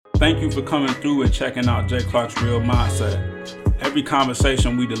Thank you for coming through and checking out Jay Clark's Real Mindset. Every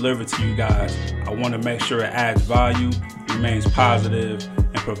conversation we deliver to you guys, I want to make sure it adds value, remains positive,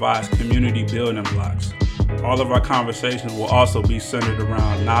 and provides community building blocks. All of our conversations will also be centered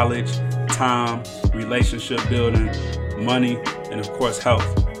around knowledge, time, relationship building, money, and of course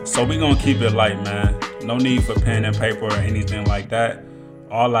health. So we're going to keep it light, man. No need for pen and paper or anything like that.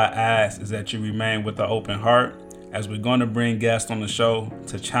 All I ask is that you remain with an open heart, as we're going to bring guests on the show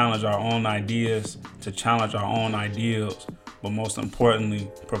to challenge our own ideas, to challenge our own ideals, but most importantly,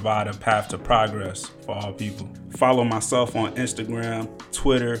 provide a path to progress for all people. Follow myself on Instagram,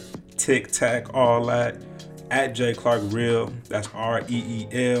 Twitter, TikTok, all that, at Jay Clark Real. That's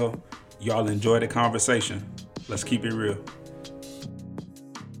REEL. Y'all enjoy the conversation. Let's keep it real.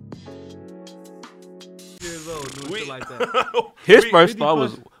 His first thought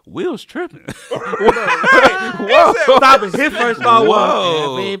was, Will's tripping. Whoa. Stop it. His first thought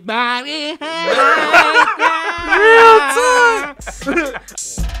was, everybody real talk.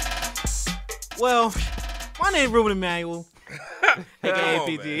 Well, my name is Ruben Emmanuel, aka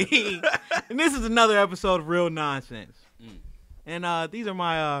PG, and this is another episode of Real Nonsense. And these are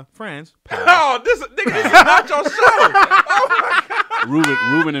my friends. Oh, this is not your show. Oh my God.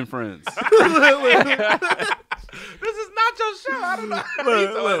 Ruben and friends. This is not your show. I don't know.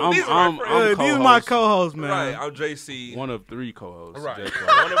 These are my friends. These are my co-hosts, man. Right, I'm JC. One of three co-hosts. Right,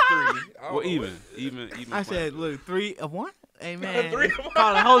 one of three. Well, even. I said, look, 3 of 1. Amen. 3 of 1.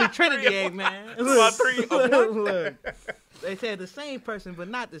 Call it Holy Trinity, amen. Look, 3 of 1. Look. They said the same person, but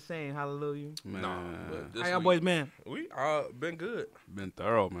not the same. Hallelujah. Man. No, but this How y'all week, boys, man? We been good. Been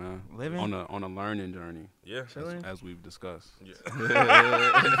thorough, man. Living? on a learning journey. Yeah. As we've discussed. Yeah.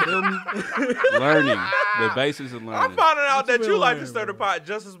 Feel me? Learning. The basis of learning. I'm finding out that you you been like to learning, stir the bro? pot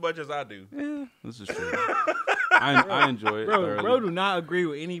just as much as I do. Yeah, this is true. I enjoy it thoroughly. Bro, do not agree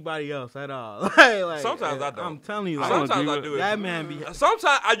with anybody else at all. like, Sometimes I don't. I'm telling you. I don't Sometimes agree I with do it. that man be.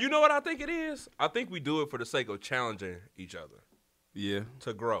 Sometimes, you know what I think it is? I think we do it for the sake of challenging each other Yeah.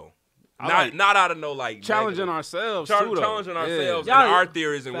 to grow. I like Not out of no like challenging negative. ourselves too, though. Challenging ourselves Yeah. and our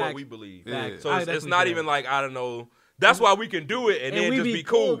theories and what Facts. we believe. Yeah. So I it's definitely not feel even that. like I don't know. That's why we can do it and then we just be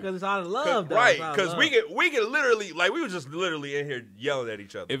cool. because it's out of love, though. Right? It's out of Because love. we can literally like we were just literally in here yelling at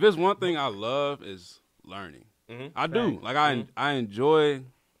each other. If it's one thing I love is learning. Mhm. I do. Facts. Like I enjoy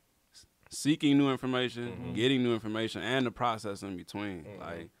seeking new information, getting new information, and the process in between.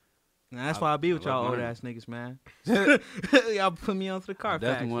 Like And that's why I be with I love y'all old learning. ass niggas, man. y'all put me onto the car.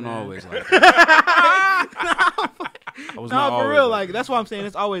 definitely wasn't man. always like that. I was No, not for always real. like Like that. that's why I'm saying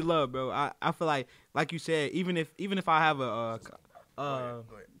it's always love, bro. I feel like you said, even if I have a Go ahead.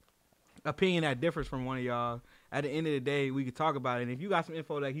 opinion that differs from one of y'all, at the end of the day, we could talk about it. And if you got some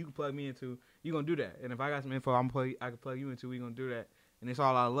info that you can plug me into, you gonna do that. And if I got some info I can plug you into, we gonna do that. And it's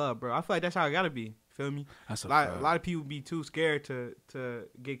all out of love, bro. I feel like that's how it gotta be. Feel me? That's a A fact. lot of people be too scared to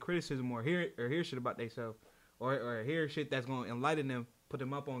get criticism or hear shit about themselves, or hear shit that's gonna enlighten them, put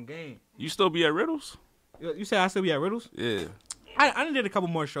them up on game. You still be at Riddles? You said I still be at Riddles? Yeah. I done did a couple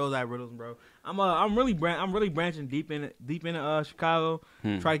more shows at Riddles, bro. I'm really branching deep into Chicago.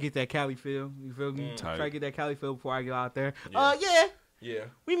 Try to get that Cali feel. You feel me? Tight. Try to get that Cali feel before I get out there. Yeah. Yeah, Yeah.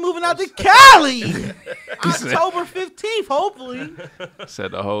 we moving out to Cali. October 15th, hopefully. Said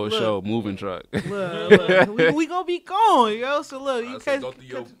the whole Look. show, moving truck. Look, we gonna be going, yo. So look, I you said can't go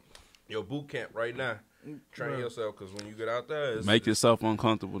through your boot camp right now. Train Bro. yourself because when you get out there, it's Make yourself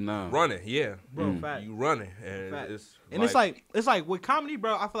uncomfortable now. running. Yeah, bro. Fact. you running, and Fact. it's It's like with comedy,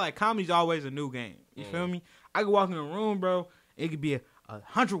 bro. I feel like comedy's always a new game. You feel me? I could walk in a room, bro. It could be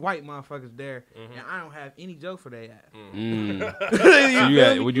 100 white motherfuckers there, and I don't have any joke for their ass.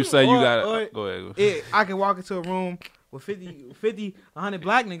 Would you say you got? Or- Go ahead. I can walk into a room with 50, 100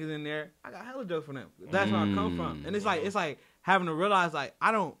 black niggas in there. I got hella jokes for them. That's where I come from, and it's like having to realize like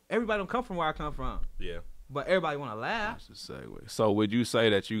everybody don't come from where I come from, yeah. but everybody want to laugh. That's a segue. So would you say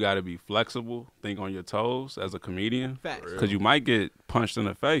that you got to be flexible, think on your toes as a comedian? Facts. Because you might get punched in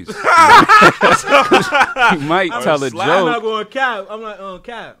the face. You might tell a I'm not joke. going cap. I'm not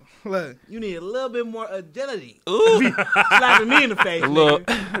cap. Look, you need a little bit more agility. Ooh, slapping me in the face. Look.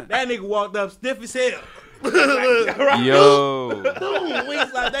 Nigga. That nigga walked up stiff as hell. Yo. Boom, we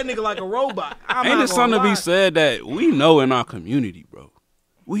slapped that nigga like a robot. I'm Ain't not it something to gonna be lie. said that we know in our community, bro?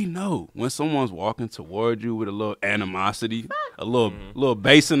 We know when someone's walking toward you with a little animosity, a little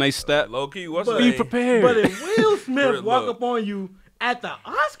bass in their step. Low key, what's But- his Be name? prepared. But if Will Smith Look. walk up on you at the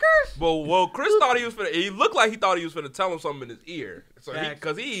Oscars, Well, Chris thought he was finna. He looked like he thought he was finna tell him something in his ear. So Facts.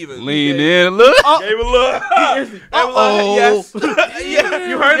 because he even Lean in, look. gave a look. Uh-oh. Yes. Yeah,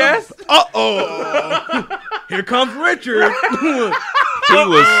 you heard Yes. him? Here comes Richard. he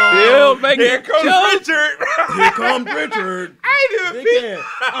was still making Here comes jokes. Richard. Here comes Richard. I ain't even Big peep. head.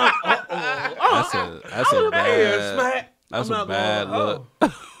 That's a bad. Smack. That's I'm a not bad going,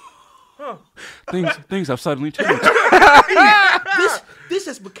 look. Things have suddenly changed. This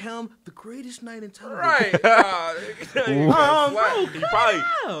has become the greatest night in television. Right. Bro,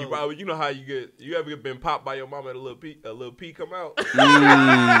 He probably, you know how you ever been popped by your mama and a little pee come out?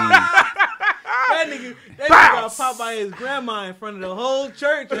 That nigga got popped by his grandma in front of the whole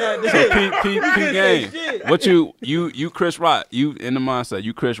church that day. P say game. shit. What you Chris Rock, you in the mindset,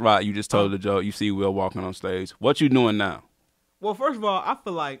 you Chris Rock, you just told the joke, you see Will walking on stage. What you doing now? Well, first of all, I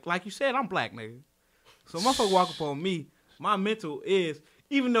feel like you said, I'm black, nigga. So motherfucker walk up on me, my mental is,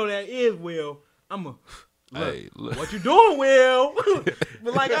 even though that is Will, I'm a, look, Hey, look. what you doing, Will?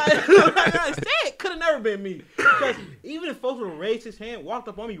 But like I said, could have never been me. Because even if folks would have raised his hand, walked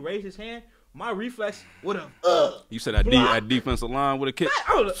up on me, raised his hand, my reflex would have, You said that defensive line with a kick.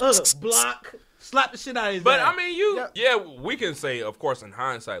 I would have, block, slap the shit out of his But ass. I mean, we can say, of course, in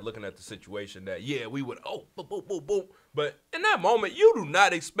hindsight, looking at the situation, that we would, boom, boom, boom, boom. But in that moment, you do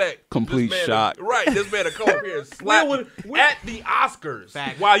not expect Complete this man shock. this man to come up here and slap you at the Oscars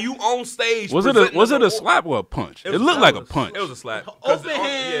Fact. while you on stage. Was it presenting a slap or a punch? It was looked a like slap. a punch. It was a slap. Open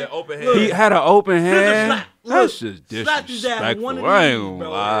hand. Yeah, open hand. Look. He had an open hand. slap. That's Look, just slapped his ass with one disrespectful. of I ain't these, gonna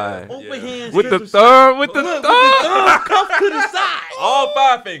bro. lie. Open hands. With the scissors, thumb, with the Look, thumb. with the thumb cuffed to the side. All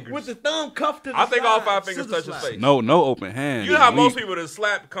 5 fingers. With the thumb cuffed to the side. I think all 5 fingers Scissor touch his slap. face. No open hand. You know how We- most people that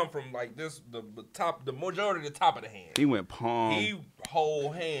slap come from like this, the top, the majority of the top of the hand. He went palm. He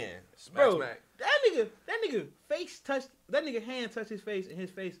whole hand. Smack, Bro, smack. that nigga face touched, that nigga hand touched his face and his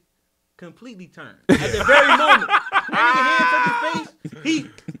face completely turned. At the very moment that nigga hand touched his face, he,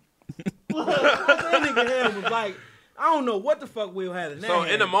 that nigga hand was like, I don't know what the fuck Will had in that So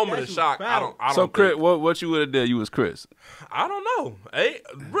hand. in the moment That of shit shock, was I foul. don't So Chris, think, what you would have did? You was Chris. I don't know. Ain't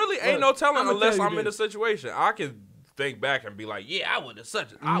Look, no telling I'ma unless tell you I'm in the this. situation. I can think back and be like, yeah, I would have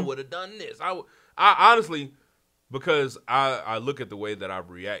I would have done this. I honestly, because I look at the way that I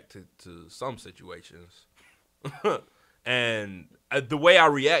react to some situations, and the way I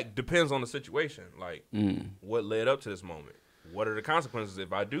react depends on the situation. Like, what led up to this moment? What are the consequences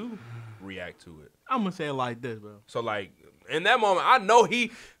if I do react to it? I'm gonna say it like this, bro. So like in that moment, I know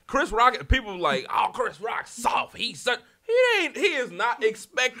Chris Rock. People like, oh, Chris Rock soft. He is not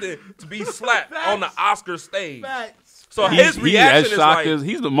expecting to be slapped on the Oscar stage. Facts. So He's- his he reaction as is shocked like, as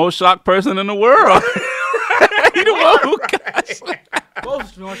he's the most shocked person in the world. He the one who got slapped.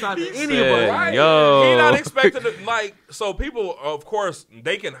 Both don't try to any of said, us. right? Yo. He not expecting to like. So people, of course,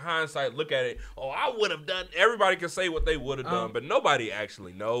 they can hindsight look at it. Oh, I would have done. Everybody can say what they would have done, but nobody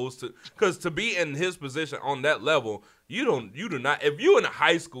actually knows. Because to be in his position on that level, you do not. If you in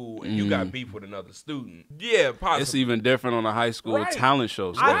high school and you got beef with another student, yeah, possibly. It's even different on a high school Right. talent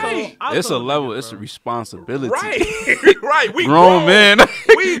show stage. I It's a told level. you, It's a bro. responsibility. Right, right. We Grown men.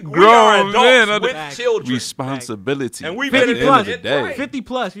 We are Grown adults men are with the- children. Responsibility. And we've at been the in end of plus- the day. right. 50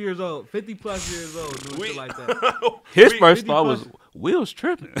 plus years old. 50 plus years old doing shit like that. His We- first 50 thought plus- was Will's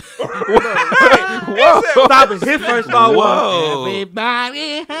tripping. Whoa. Stop it. His first thought was Whoa.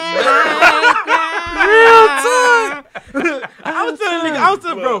 everybody Real time. I was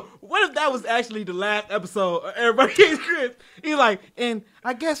telling bro, what if that was actually the last episode of Everybody Hates Chris? He's like, and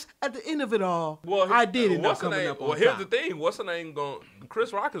I guess at the end of it all, I did end up coming up on Well, here's top. the thing. What's the name going?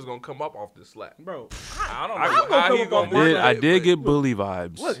 Chris Rock is gonna come up off this slap. Bro, I don't I'm know gonna how come he up gonna off work this it, I did but- get bully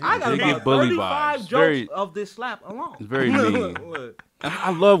vibes. look, I got did about get bully 35 vibes. jokes Very, of this slap alone. very mean. Look,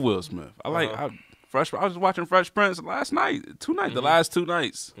 I love Will Smith. I was watching Fresh Prince last night, the last 2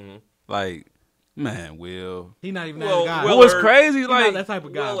 nights. Like, man, Will. he not even Well, that guy. Will- What was Willard. crazy? He not Like, that type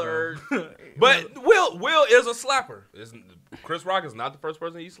of guy. Willard. Bro. But Will is a slapper. Chris Rock is not the first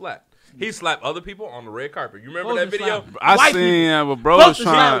person he slapped. He slapped other people on the red carpet. You remember that Supposed to video? slap I white seen that, but bro Supposed was to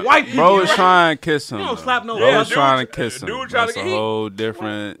slap trying. white Bro people, was right? trying to kiss him. You don't though. slap no Bro white was dude. trying to kiss him. Dude trying That's to a get- whole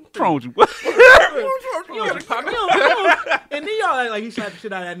different. Trojan. And then y'all act like he slapped the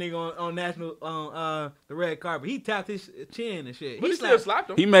shit out of that nigga on national the red carpet. He tapped his chin and shit. But he still slapped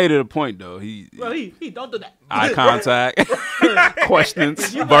him. He made it a point though. He Bro, he don't do that. eye contact,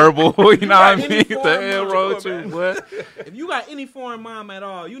 questions, verbal. You know what I got mean? any The form hell of- wrong with you? What? If you got any foreign mom at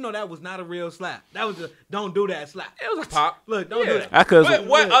all, you know that was not a real slap. That was a don't do that slap. It was a pop. Look, don't do that. Because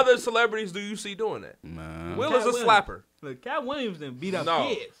What other celebrities do you see doing that? man, Will Cat is a Williams. slapper. Look, Cat Williams done beat up No,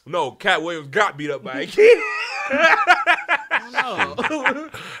 kids. no. Cat Williams got beat up by a kid. No.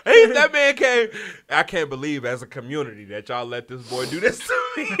 That man came. I can't believe as a community that y'all let this boy do this to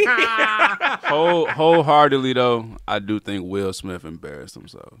me. Wholeheartedly though, I do think Will Smith embarrassed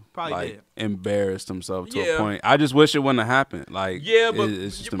himself. Probably did. Embarrassed himself to Yeah. a point. I just wish it wouldn't have happened. Like, Yeah, but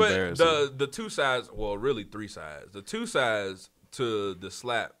it's just but embarrassing. the two sides, well, really three sides. The two sides to the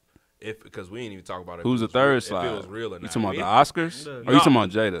slap, because we ain't even talk about it. Who's the if it was third real- slide? If it was real or You not. talking about We- the Oscars? No. Or you talking about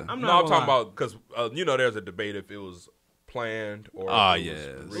Jada? I'm No, not I'm gonna talking lie. about because there's a debate if it was planned or. Oh if yeah,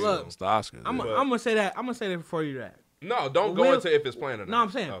 it was real. Look, it's the Oscars. I'm yeah. gonna say that. I'm gonna say that before you that. No, don't go Will- into if it's planned or not. No, I'm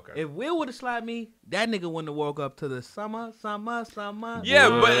saying Okay. if Will would have slapped me, that nigga wouldn't have woke up to the summer. Yeah,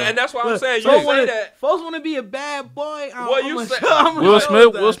 Boy. but and that's why I'm Look, saying you folks say wanna- that. Folks want to be a bad boy. Well, you say-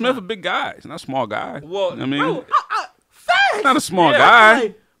 Will Smith a big guy. He's not a small guy. Well, I mean, Bro, he's not a small Yeah,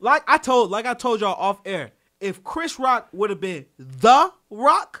 guy. like I told y'all off air, if Chris Rock would have been The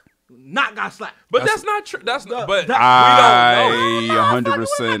Rock, not got slapped. But that's not true. That's not. But I we don't know.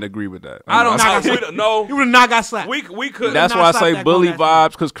 100% agree with that. I don't Not know. got We don't know. He would have not got slapped. We could. That's not why I slap say that bully grown-ass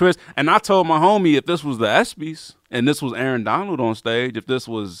vibes, because Chris, and I told my homie if this was the ESPYs and this was Aaron Donald on stage, if this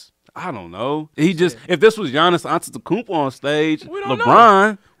was, I don't know, if this was Giannis Antetokounmpo on stage, We don't know.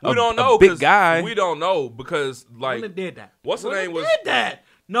 LeBron, We a- don't a know. big 'cause guy. We don't know because like Wouldn't have did that. What's the Wouldn't name have was- did that?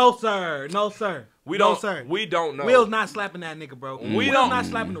 No sir, no sir. we no, don't. sir. We don't know. Will's not slapping that nigga, bro. We Will's don't- not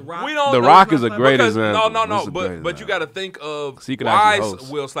slapping the Rock. We don't. The know. Rock is a great Because, example. No. That's a great But you got to think of So he could why actually host.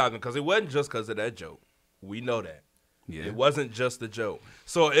 Will slapped him because it wasn't just because of that joke. We know that. Yeah. It wasn't just the joke.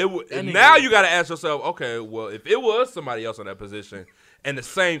 So That nigga- now you got to ask yourself, okay, well, if it was somebody else in that position and the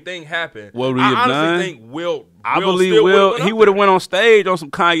same thing happened, What would he I have honestly done? think Will. I Will believe still Will. would've He would have went on stage on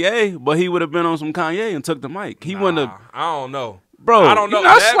some Kanye, but he would have been on some Kanye and took the mic. He wouldn't have, I don't know. bro. I don't know. You're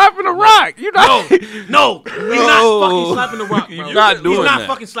not That- slapping the Rock. You're not. No, he's not fucking slapping the Rock, bro. You're not doing He's not that.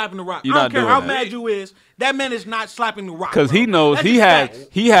 fucking slapping the Rock. You're I don't not care doing how that. mad you is. That man is not slapping the Rock. Because bro. he knows That's he just has facts.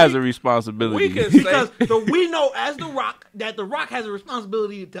 he has a responsibility. We can say- Because we know as the Rock that the Rock has a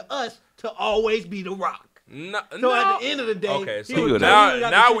responsibility to us to always be the Rock. No, So at the end of the day, okay. he So would- now- he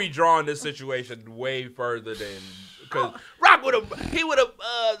got now the we drawing this situation way further than because Rock would have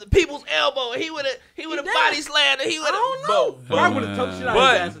the people's elbow. He would have did. body slammed. He would I don't know. But, Rock would have took shit out of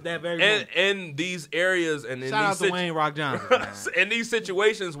but- his ass at that very moment. in these areas and in Shout out these to Wayne Rock Johnson. man. in these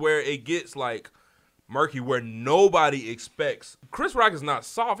situations where it gets like murky, where nobody expects. Chris Rock is not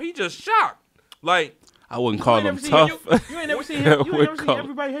soft. He just shocked. Like I wouldn't call You him ain't tough. You ain't never seen him. You ain't Would never seen call-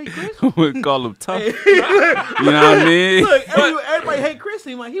 everybody hate Chris. I wouldn't call him tough. You know what I mean? Look, everybody hate Chris.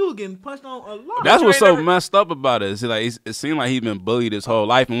 Seemed like he was getting punched on a lot. That's what's you ain't so never- messed up about it. It's like it seemed like he's been bullied his whole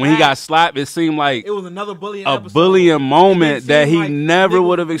life, and when he got slapped, it seemed like It was another bullying a episode. bullying moment It that seemed he like never niggas-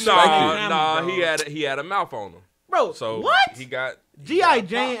 would have Nah, expected. nah, bro. he had a mouth on him. Bro, So what? he got G.I.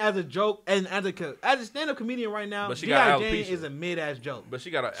 Jane as a joke and as a stand-up comedian right now, But she got G.I. Jane alopecia. is a mid-ass joke. But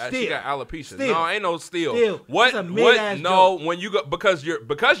she got Still. alopecia. Still. No, ain't no still. Still. What? It's a What? mid-ass No, joke. when you go because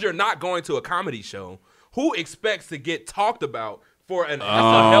you're not going to a comedy show. Who expects to get talked about for an? that's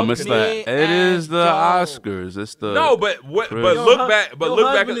a health It's condition. the it is the Mid-ass Oscars. It's the No, but what? Chris. But Your look hu- back. But your look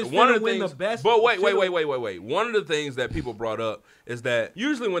back. husband At is one of finna the win things. the best But wait. shit. One of the things that people brought up is that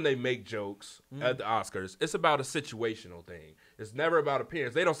usually when they make jokes at the Oscars, it's about a situational thing. It's never about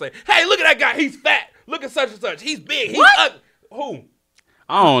appearance. They don't say, "Hey, look at that guy. He's fat. Look at such and such. He's big. He's ugly." Who?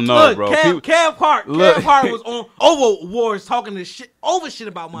 I don't know, Look, bro. Kev Hart Look. was on Over Wars talking this shit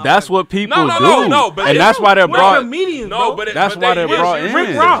about my. That's what people No, do, no, but and it- that's why they're We're brought. comedians, No, bro. but That's why they're brought in.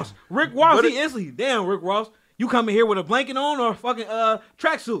 Rick Ross. Rick Ross, But he instantly. Damn, Rick Ross. You coming here with a blanket on or a fucking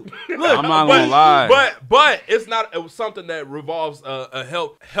tracksuit? Look, I'm not gonna lie. But it's not it was something that revolves a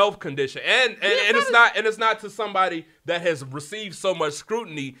health condition, and it's not to somebody that has received so much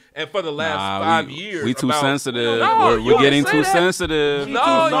scrutiny and for the last 5 years. We too about- sensitive. No, you we're getting can't say too that. sensitive. No,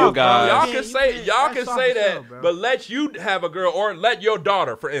 too you soft, guys. y'all Yeah, can you say can't- y'all that's can soft say as that, hell, bro. but let you have a girl or let your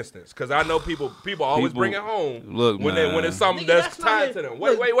daughter, for instance, because I know people always People- bring it home. Look, when man. it's something Nigga, that's that's not tied it. to them.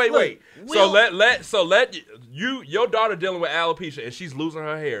 Look, Wait. Will- So let your daughter dealing with alopecia and she's losing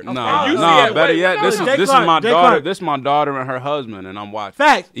her hair. No, And you see no. it- Better wait, yet, no, this no. is Jay this is Clark, my Jay daughter. Clark. This is my daughter and her husband, and I'm watching.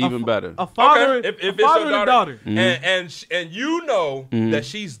 Facts. Even better. A father, Okay, if a it's father your and a daughter. and you know Mm-hmm. that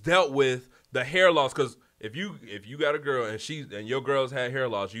she's dealt with the hair loss because if you got a girl and your girl's had hair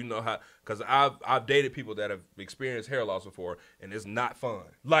loss, you know how because I've dated people that have experienced hair loss before and it's not fun.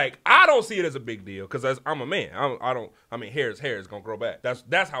 Like I don't see it as a big deal because I'm a man. I mean hair is gonna grow back.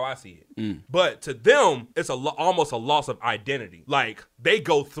 That's how I see it. Mm. But to them, it's almost a loss of identity. Like they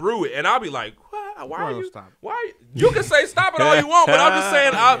go through it and I'll be like, what? Why are Bro, you? stop. Why? You can say stop it all you want, but I'm just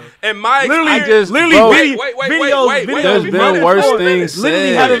saying, in my Literally, experience, literally, bro, wait. There's been worse things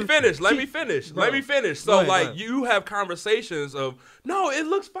said. Let me finish. So, ahead, like, go ahead. you have conversations of, no, it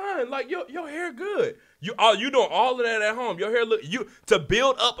looks fine. Like, your hair good. You doing all of that at home. Your hair to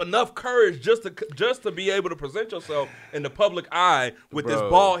build up enough courage just to be able to present yourself in the public eye with this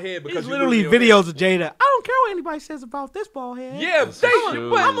bald head. Because It's literally videos of Jada. I don't care what anybody says about this bald head. Yeah, That's but true.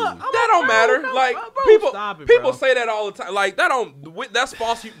 that don't matter. bro, Like bro, stop it, people bro. say that all the time. Like that's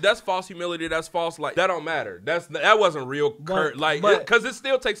false. That's false humility. That's false. Like that don't matter. That wasn't real. Because it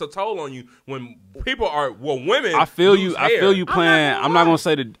still takes a toll on you when people are women. I feel lose you. I hair. feel you playing. gonna I'm not lie. gonna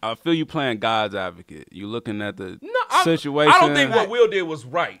say that. I feel you playing God's advocate. You looking at the situation. I don't think what Will did was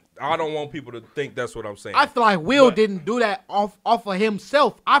right. I don't want people to think that's what I'm saying. I feel like Will But- didn't do that off of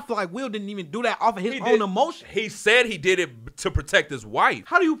himself. I feel like Will didn't even do that off of his He own did- emotion. He said he did it to protect his wife.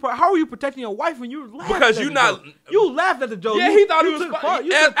 How are you protecting your wife when you laughed Because at you the not- joke? You laughed at the joke. Yeah, You- he thought you it was took funny. part- you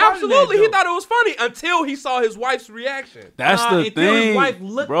took part in that Absolutely, he joke. thought it was funny until he saw his wife's reaction. That's the until his thing, wife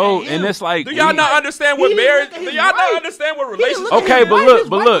looked bro. at him. And it's like, Do y'all not understand what He didn't marriage? look at Do his y'all not wife. understand what He didn't relationships? look at Okay, his but wife. look, His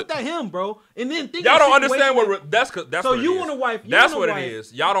but wife look. looked at him, bro, and then think Y'all of the don't understand situation what that's So what it you is. want a wife- you That's want what a it wife-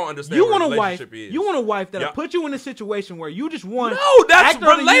 is. Y'all don't understand You what want a a wife. relationship is. You want a wife that'll Yeah. put you in a situation where you just won. No, that's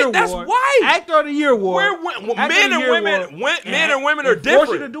Actor of the Year that's award, wife. Actor of the Year award. Men and women, men and women are Force you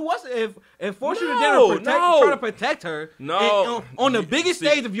to different. do what's if force you to No, try to protect her. No. and on the biggest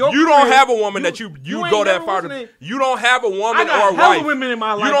stage of your You career, don't have a woman that you ain't go that never far listening. to. You don't have a I woman got or a hella wife. women in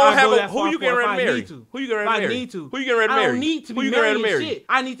my life. You don't I'll have go a that who far you for getting if ready I to marry? need to. Who you getting If ready to I marry? need to. Who you getting ready to I marry? don't need to Who be you getting ready to married marry? shit.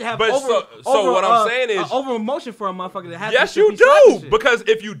 I need to have But so what I'm saying is- over emotion for a motherfucker that has Yes, to you be slapping do. shit. Because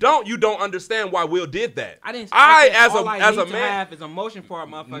if you don't understand why Will did that. I didn't. I said as all I a need to man. have is emotion for a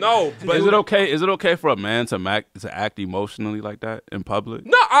motherfucker. No, to but- do Is it okay? Is it okay for a man to act emotionally like that in public?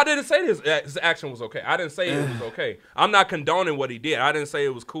 No, I didn't say his action was okay. I didn't say it was okay. I'm not condoning what he did. I didn't say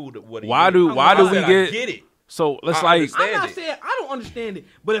it was cool what he Why did. do I we said I get? get it? So let's I like. understand. I'm not it. saying I don't understand it,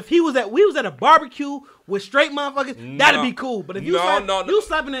 but if we was at a barbecue with straight motherfuckers, that'd be cool. But if you you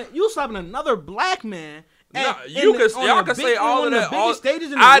slapping another black man, No, y'all can say all of that.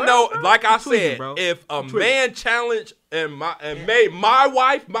 Stages in the I world, know, bro, like I you tweaking, said, bro. if a You tweaking. man challenged and made my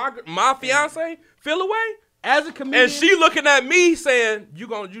wife, my fiance feel away, as a comedian, and she looking at me saying, "You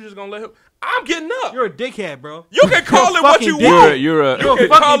just gonna let him?" I'm getting up. you're a dickhead, bro. You can call it what fucking you dickhead. want. You're a You're a can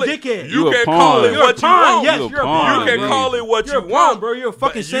fucking call it- dickhead. You You a can pawn. call it You're a what you pawn. want. Yes, You a you're a pawn, pawn. You can bro. call it what You're you a pawn, want, bro. You're a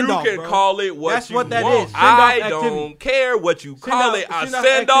fucking but send-off, You can bro. call it what That's you what that want. is. Send-off I activity. don't care what you call Send-off- it. A send-off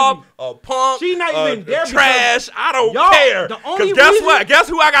send off, activity. a punk, She not even there because- trash. I don't Y'all- care. the only Because guess reason- what? Guess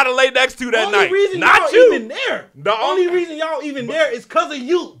who I got to lay next to that only night? reason Not y'all you. even there. The only only- reason y'all even there is because of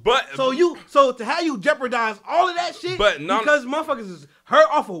you. But- so to have you jeopardize all of that shit But none- because motherfuckers is hurt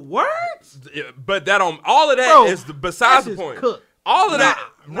off of words. But that on all of that Bro, is besides the that's just point. cooked. All of that,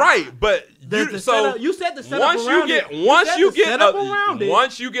 right? But The setup- you said the setup once around you it. get You once said you the get setup around it.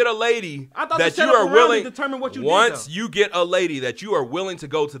 once you get a lady I thought the that you setup are around willing it determined what you did, once though. you get a lady that you are willing to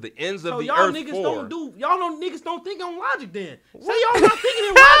go to the ends of So the y'all earth niggas for. niggas don't think on logic then. Say y'all not thinking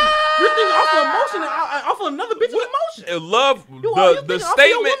in logic. You're thinking off of emotion, off of another bitch's emotion. Love You the thinking off of your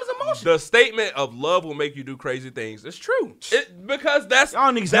statement. woman's emotion. The statement of love will make you do crazy things. It's true. Because that's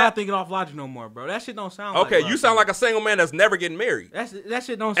Y'all niggas that- not thinking off logic no more, bro. That shit don't sound okay. like You sound like a single man that's never getting married. that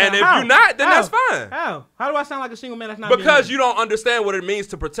shit don't sound. And if how? you're not, then How? that's fine. How do I sound like a single man that's not? Because being you don't understand what it means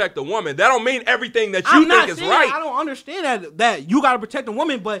to protect a woman. That don't mean everything that you I'm think not is saying right. I don't understand that you got to protect a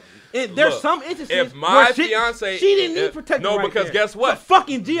woman, but there's Look, some instances if my where fiance, she didn't need protection. no, right because there. guess what? It's a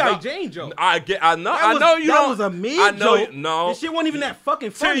fucking G.I. No, Jane joke. I know, That I know you that don't. was a mid I know joke. no. That shit wasn't even that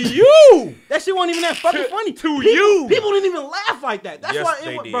fucking To funny. you, That shit wasn't even that fucking To- funny. to people, you. people didn't even laugh like that. That's yes, why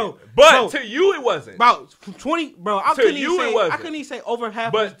they it was, did. bro. But bro, to you, it wasn't. about 20, bro. I To couldn't you, even it say. wasn't. I couldn't even say over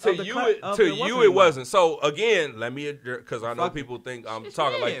half. But of the it wasn't. So again, let me because I know Fuck people think I'm It's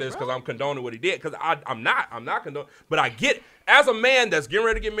talking like mad, this bro. because I'm condoning what he did. Because I'm not condoning. But I get it. As a man that's getting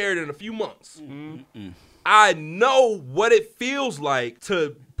ready to get married in a few months, I know what it feels like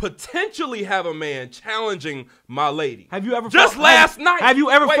to potentially have a man challenging my lady. Have you ever just fought, last night? Have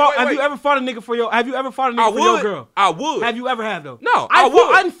you ever Wait, fought? wait, Have wait. you ever fought a nigga for your? Have you ever fought a nigga I for your would. girl? I would. Have you ever have though? No, I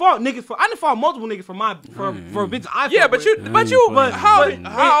would. I didn't fought niggas for. I didn't fought multiple niggas for a bitch. I Yeah, fuck but with. you, But how and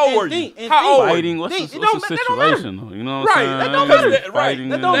old were you? think- and How old were Fighting. you? What's Think, the, it what's don't- the that don't matter. situation? Though? You know what Right, I'm saying? that don't matter. Right, Fighting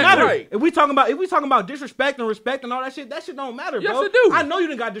That and- don't That's matter. right. If we talking about disrespect and respect and all that shit don't matter, Yes, bro. it do. I know you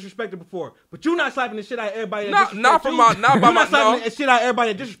done got disrespected before, but you not slapping the shit out of everybody. That Not- disrespect not from you. my- not by You my- slapping no. the shit out of everybody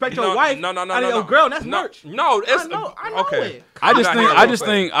that disrespect your wife. No, out of your no. girl. That's no, merch. No, it's I know okay. it. I just You're think not I hearing just what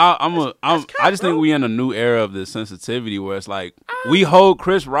I'm think I just think bro. we in a new era of the sensitivity where it's like we hold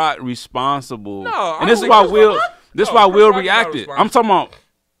Chris Rock responsible, No, I and this don't is why think Will. This No, why Chris Will Rock is not reacted. I'm talking about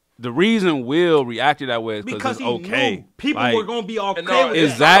the reason Will reacted that way is Because it's he okay. knew people Like, were gonna be okay No, with that.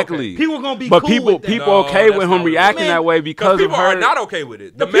 exactly. People were gonna be But cool people with that. people No, okay that's with not him what it reacting is. that way Because because of people her. are not okay with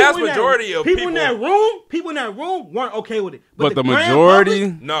it. The people mass in that- majority of people in that room weren't okay with it. But the grand majority,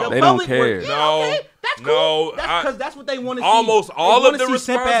 public, No. the they don't public were, care. yeah, No. okay, that's No, cool. That's I- because that's what they want to see. Almost They all wanna of the see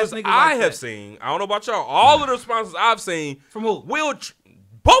simp-ass responses niggas I like have that. seen, I don't know about y'all, all of the responses I've seen From who? Will,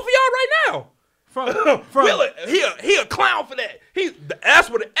 both of y'all right now. From Will, he a clown for that. That's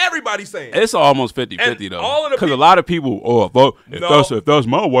what everybody's saying. It's almost 50-50 And though. all of the Because a people- lot of people, No. if that's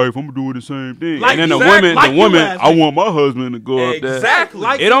my wife, I'm gonna do the same thing. Like and then exactly- the like you women, ass I niggas. want my husband to go up there. Exactly.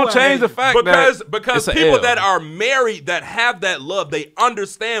 Like It don't you change the ass fact because that it's a people L. that are married that have that love, they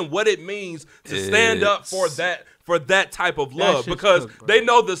understand what it means to stand up for that type of love shit's because cooked, bro. they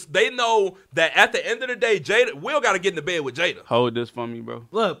know this. They know that at the end of the day, Will got to get in the bed with Jada. Hold this for me, bro.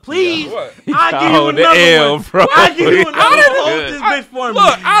 Look, please. What? I give you Hold the another L, one. bro. I give you another one. Good. Hold this bitch for me.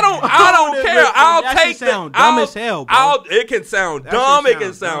 Look, I don't Hold this care. bitch for me. I'll That take shit sound dumb as hell, bro. It can sound That dumb. shit It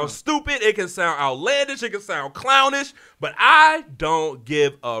can sound dumb. sound stupid. It can sound outlandish. It can sound clownish. But I don't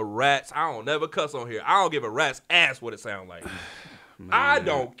give a rat's. I don't never cuss on here. I don't give a rat's ass what it sound like. I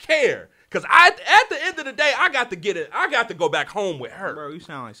don't care. Because at the end of the day, I got to get it. I got to go back home with her. Bro, you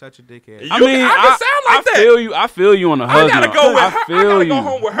sound like such a dickhead. I mean, I can sound like that. I feel you on the I husband. gotta go with her. I I feel gotta you. go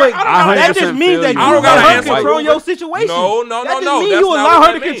home with her. But I don't I that gotta 100% just means that feel you you. I don't let gotta her answer control Uber. your situation. No. That That's just means not you what allow her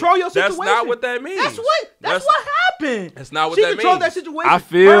that to means. control your That's situation. not what that means. That's what happened. That's not what she that controlled means. that situation. I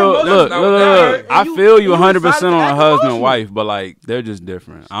feel Her emotions look, not were what that there, means. and I feel you 100% decided to on a act husband emotional. wife, but like they're just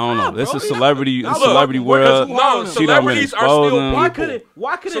different. I don't know. Nah, It's bro, a celebrity, Look, celebrity world. No, She don't really celebrities are still expose them.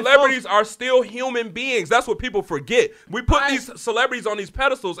 Why couldn't Celebrities folks- are still human beings. That's what people forget. We put these celebrities on these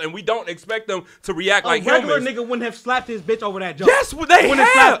pedestals, and we don't expect them to react like a regular humans. nigga wouldn't have slapped his bitch over that joke. Yes, they Wouldn't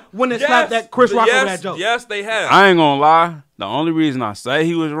have. wouldn't have slapped that Chris Rock over that joke. Yes, they have. I ain't gonna lie. The only reason I say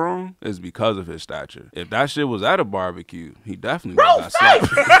he was wrong is because of his stature. If that shit was at a barbecue, he definitely would have got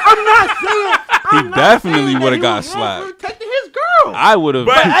slapped. I'm not saying. He definitely would have got slapped. Protecting his girl. I would have.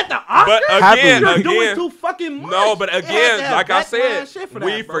 But at the Oscars, Happily. you're doing too fucking much. No, but It has to again, have like I background said, shit for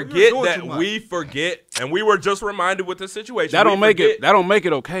we that, bro. You're forget doing that too much. we forget, and we were just reminded with the situation. That We don't make forget- it. That don't make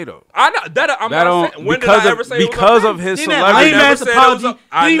it okay though. I know that. I'm That not don't saying. When did because I ever of say it was because okay? of his Then that celebrity. lame never ass said it was apology. o-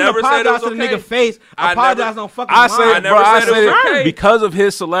 I Didn't even never said it apologize was to the okay. nigga face. I Apologize never- on fucking I line. said, never bro, I said it said was okay. because of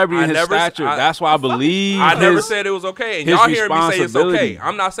his celebrity I and his never s- stature. I- That's why I believe. I never his- said it was okay, and his y'all hearing me say it's responsibility. okay.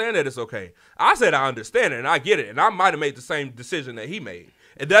 I'm not saying that it's okay. I said I understand it and I get it, and I might have made the same decision that he made.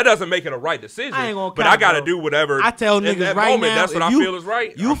 And that doesn't make it a right decision. I ain't gonna but cap, I got to bro. do whatever. I tell in niggas that right moment, now, that's what if I you- feel is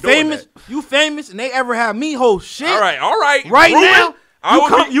right. You I'm doing famous, that. you famous, and they ever have me hold shit. All right. Right Ruben, now, I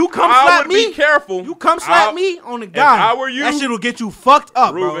would you come I slap would me. Be careful. You come slap me on the guy. I were you, that shit'll get you fucked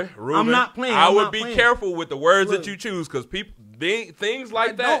up, Ruben, bro. I'm not playing. I I'm would not be playing. careful with the words Look. that you choose because people things like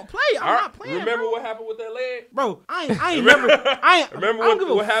I that. don't play. I'm All right, not playing, Remember bro. what happened with that leg? Bro, I ain't never. I Remember don't give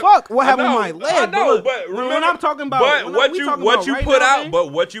a what happened? fuck what happened I with know, my leg. I know, bro. but when remember, I'm talking about, but when what we you talking what about you right put now, out, man,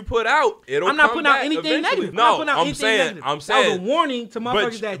 but what you put out, it'll I'm not come putting out back anything eventually. negative. No, I'm not putting out I'm anything saying, negative. I'm That saying, was a warning to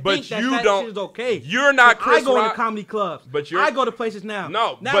motherfuckers that but think that you that don't- shit is okay. you're not I Chris go Rock. to comedy clubs. But you're- I go to places now.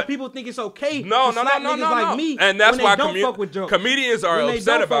 No, now but- people think it's okay. No, to no, slap no, niggas no, like no. me And that's when why they don't fuck with jokes. comedians are When they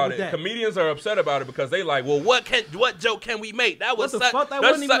upset don't fuck about with it. that. Comedians are upset about it because they like, well, what joke can we make? That was What the fuck? That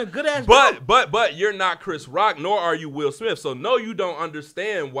that's wasn't even a good-ass But joke. but you're not Chris Rock, nor are you Will Smith. So no, you don't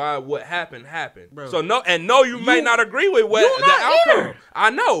understand why what happened. Bro. So no, you may not agree with what you the not outcome. here. I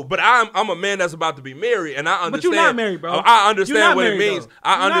know, but I'm a man that's about to be married, and I understand. But you're not married, bro. I You're understand not what it married, means. though. I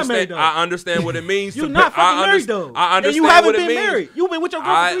You're not understand. married, though. I understand what it means. You're to not I fucking married though. I understand and you haven't what it been means. married. You've been with your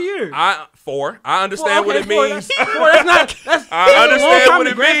girl for 3 years. I understand what it means. That's not. That's I understand a long time what to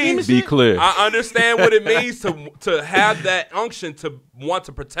it grasp means. and Be shit. clear. I understand what it means to have that unction to want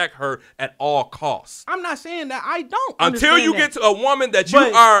to protect her at all costs. I'm not saying that I don't. Until you get understand to a woman that you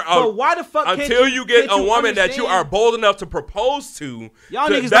But- are, but why the fuck can't until you- you get can't a you woman that you understand? are bold enough to propose to, Y'all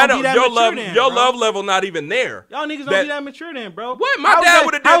to- niggas don't be that your mature love, then, your bro. love level not even there. Y'all niggas don't be that mature then, bro. What? My How is dad that-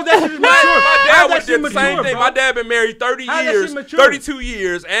 would have how did. is that shit What? mature? My How dad is would that have shit did the same mature, thing. bro? My dad been married 30 How is that years, shit mature? 32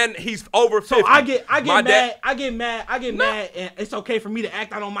 years, and he's over 50. So I get My mad. dad- I get mad, and it's okay for me to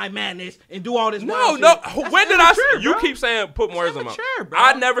act out on my madness and do all this. No, wild no. shit. That's When did I? immature, You bro. keep saying put words in my mouth. immature, bro.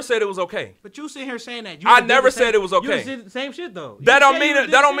 I never said it was okay. But you sit here saying that. I just did never the said same- it was okay. You just did the same shit though. You That don't said mean you it.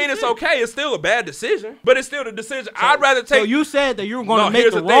 did That the don't same mean it's shit. okay. It's still a bad decision, but it's still the decision. I'd rather take. So you said that you were going to No, make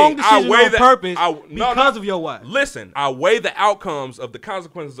here's the the wrong thing. I decision weigh on the- purpose no, because no. of your wife. Listen, I weigh the outcomes of the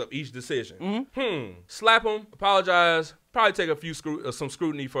consequences of each decision. Slap him, apologize, probably take some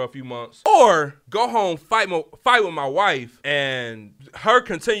scrutiny for a few months, or go home, fight with my wife, and her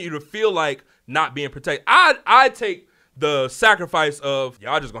continue to feel like not being protected. I take the sacrifice of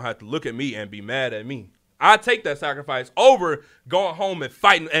y'all just gonna have to look at me and be mad at me. I take that sacrifice over going home and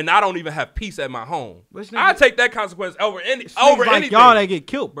fighting, and I don't even have peace at my home. I take that consequence over anything. Y'all that get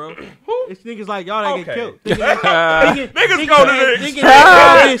killed, bro. It's niggas like y'all that get killed. Niggas go to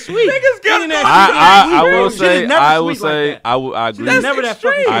this. I will say, I agree. Never that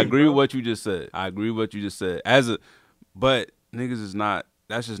fucking. I agree with what you just said. But niggas is not.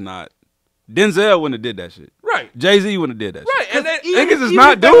 That's just not. Denzel wouldn't have did that shit. Right. Jay-Z wouldn't have did that right. shit. Right. And niggas is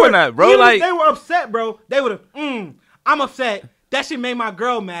not doing that, bro. Even like if they were upset, bro, they would have, I'm upset. That shit made my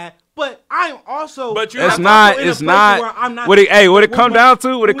girl mad. But I'm also But it's not what it come down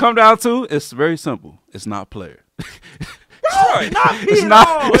to, it's very simple. It's not player. Right. It's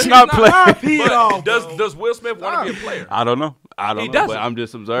not player. Does Will Smith want to be a player? I don't know. He doesn't. But I'm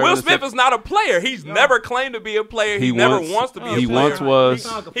just observing. Will Smith is not a player. He's never claimed to be a player. He never wants to be a player. He once was.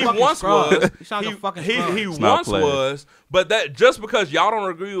 He once was. He once was. But that just because y'all don't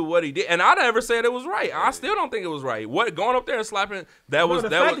agree with what he did, and I never said it was right. I still don't think it was right. What going up there and slapping that was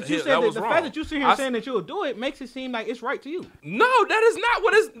wrong. The fact that you sit here saying that you'll do it makes it seem like it's right to you. No, that is not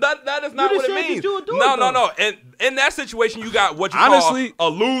what that is not what it means. No. And in that situation, you got what you honestly call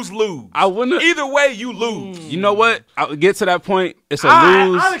a lose-lose. I wouldn't. Either way, you lose. You know what? I'll get to that point. It's a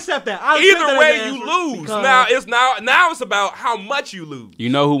lose. I'll accept that. Either way, you lose. Now it's about how much you lose. You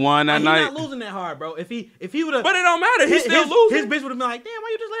know who won that night? He's not losing that hard, bro. If he would have, but it don't matter. He's still losing. His bitch would have been like, "Damn, why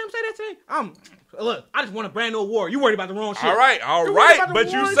you just let him say that to me?" Look, I just won a brand new award. You worried about the wrong shit. All right. But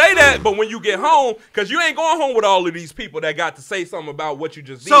you say that, but when you get home, because you ain't going home with all of these people that got to say something about what you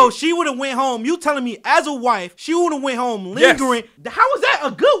just did. So she would have went home. You telling me as a wife, she would have went home lingering. Yes. How is that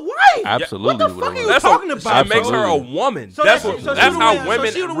a good wife? Absolutely. What the fuck are you talking about? That makes her a woman. So that's how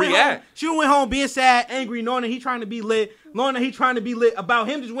women react. She went home being sad, angry, knowing that he's trying to be lit. Knowing that he's trying to be lit about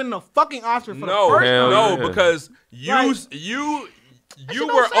him just winning a fucking Oscar for the first time. No, because you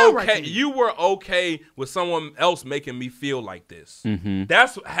were okay. Right, you were okay with someone else making me feel like this. Mm-hmm.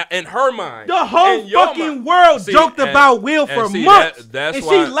 That's in her mind. The whole fucking world joked about Will for months, and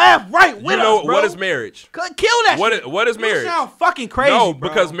she laughed right with us. You know what is marriage? Kill that. What is marriage? You sound fucking crazy. No,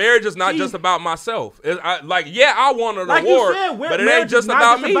 because marriage is not just about myself. I want an award, but it ain't just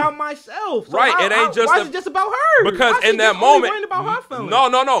about me. About myself, so right? It ain't just. Why is it just about her? Because in that moment,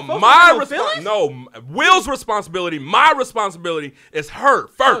 no. Will's responsibility, my responsibility is her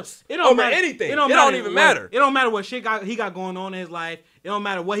first. It don't matter anything. It don't even matter. It don't matter what shit he got going on in his life. It don't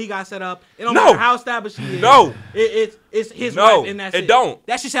matter what he got set up. It don't matter how established he is. No. It's his wife and that's it. It don't.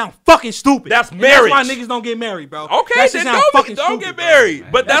 That shit sound fucking stupid. That's marriage. That's why niggas don't get married, bro. Okay, then don't get married.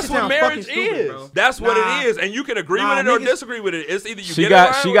 But that's what marriage is. That's what it is. And you can agree with it or disagree with it. It's either you get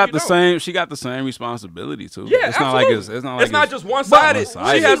it she got the same. She got the same responsibility too. Yeah, it's not like it's not just one sided.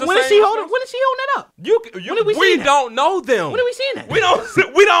 When is she holding that up? We don't know them. When are we seeing that? We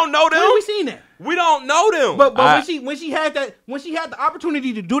don't know them. When are we seeing that? We don't know them. But when she had the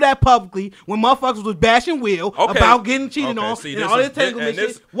opportunity to do that publicly, when motherfuckers was bashing Will about getting cheated on and all this entanglement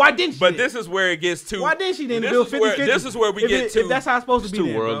shit, why didn't she? But this is where it gets too. Why didn't she then? This is where we get to. If that's how it's supposed to be.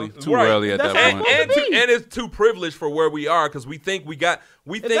 Too early. Too early at that point. And it's too privileged for where we are because we think we know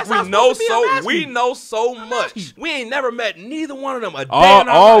so much. We ain't never met neither one of them a day in our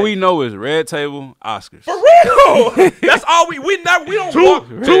life. All we know is Red Table, Oscars. For real. That's all we don't walk.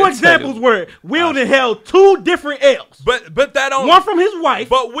 Two examples were Will done held 2 different L's. But that don't. One from his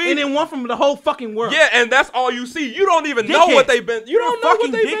wife, and then one from the whole fucking world. Yeah, and that's all you see. You don't even know what they've been. You don't know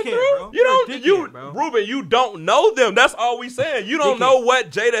what they've been through. Bro. Ruben, you don't know them. That's all we saying. You don't know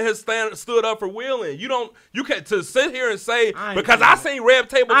what Jada has stood up for Will in. You can to sit here and say because I seen Red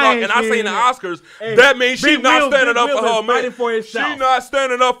Table Talk and I seen the Oscars. That means she's not standing up for her man. She's not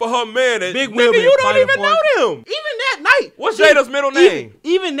standing up for her man. Big Will, you don't even know them. Even that night. What's Jada's middle name?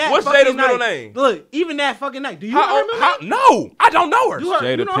 Even that. What's Jada's middle name? Look, even that fucking night. Do you know her middle name? No, I don't know her.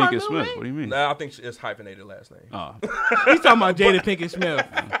 Jada Pinkett Smith. What do you mean? Nah, I think it's hyphenated last name. Oh. He's talking about Jada Pinkett Smith.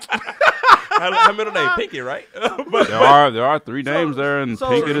 Her middle name Pinkett, right? But there are 3 names there, and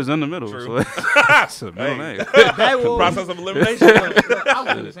Pinkett is in the middle. True. So it's a middle name. Process of elimination.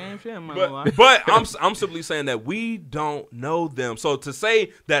 I was the same shit, but I'm simply saying that we don't know them. So to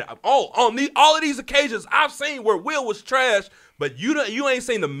say that on all of these occasions I've seen where Will was trash. But you ain't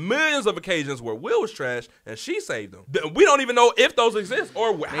seen the millions of occasions where Will was trash and she saved them. We don't even know if those exist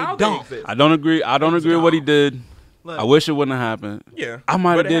or how they exist. I don't agree. I don't agree with what he did. Look, I wish it wouldn't have happened. Yeah, I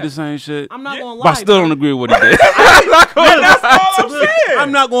might have but it did the happened. same shit. I'm not Yeah. gonna lie. But I still bro. don't agree with what he did. That's all I'm saying.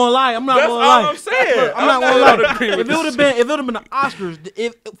 I'm not gonna lie. I'm not That's gonna all lie. I'm saying. Look, I'm not I gonna don't lie. agree If with it would have been the Oscars,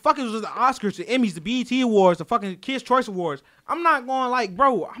 if fucking was the Oscars, the Emmys, the BET Awards, the fucking Kids Choice Awards, I'm not going like,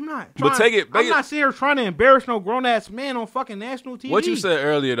 bro. I'm not. But Trying, take I'm not sitting here trying to embarrass no grown ass man on fucking national TV. What you said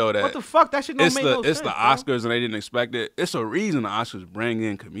earlier though, that What the fuck? That shit don't it's make the no it's sense. the bro. Oscars and they didn't expect it. It's a reason the Oscars bring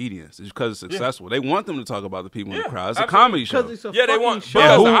in comedians. It's because it's successful. They want them to talk about the people in the Yeah, crowd. It's a absolutely. comedy show. Because it's a Yeah, they fucking want show.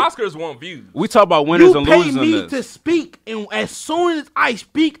 because Yeah, the Oscars want views. We talk about winners You and pay losers in me this. to speak, and as soon as I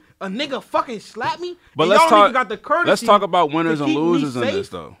speak, a nigga fucking slap me. But and let's y'all talk. Even got the courtesy Let's talk about winners to and keep me losers in safe. this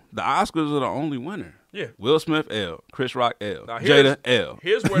though. The Oscars are the only winner. Yeah. Will Smith L, Chris Rock L, Now, Jada L.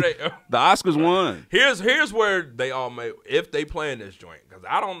 Here's where they. The Oscars won. Here's where they all may if they playing this joint because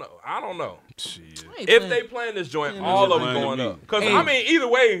I don't know. Shit. I ain't If playing- they playing this joint, Yeah, all of that's them what going I'm up. Because Hey. I mean, either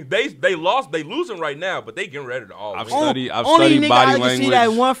way, they lost. They losing right now, but they getting ready to all I've win. studied- I've Only studied nigga body I can see that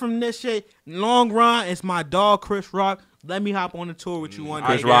language. one from this shit. Long run, it's my dog Chris Rock. Let me hop on the tour with you one day.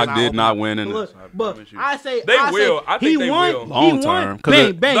 Chris guys. Rock I did hope not win in Look, this. but promise you. I say They I will. say I think he they won, will. he Long won. term, 'cause Bang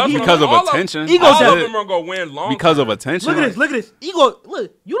it- bang. That's He what because I'm- of all attention. Egos all said of it. them are gonna win long. Because of term. attention. Look at this. Look at this. Ego.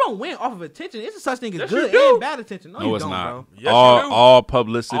 Look, you don't win off of attention. It's a such thing as Yes, good you do. and bad attention. No, No, you it's don't, not. bro. Yes, you do. All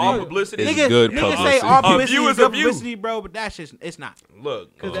publicity. All publicity. is Niggas, good niggas publicity. say all A publicity view is is a good view. publicity, bro, but that shit, it's not.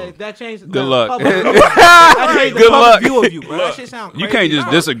 Look, Because that changed Good the luck. public view. That changed the Good public luck. view of you, bro. That shit sound crazy. You can't just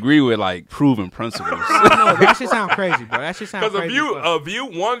No, disagree with like proven principles. no, that shit sound crazy, bro. That shit sound because crazy.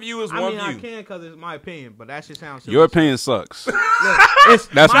 one view is I one mean, I view. can because it's my opinion, but that shit sounds silly. Your opinion sucks. Look, it's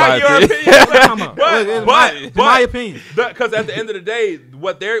That's my Your opinion. opinion. What you talking about? But- Look, it's but- it's but- my opinion. Because at the end of the day,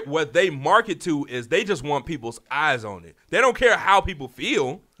 what they market to is they just want people's eyes on it. They don't care how people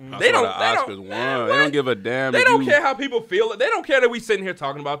feel. That's They why don't. the They Oscars don't. won. Man, They what? don't give a damn. They if don't you- care how people feel. They don't care that we sitting here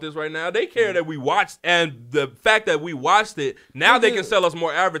talking about this right now. They care that we watched, and the fact that we watched it. Now they can sell us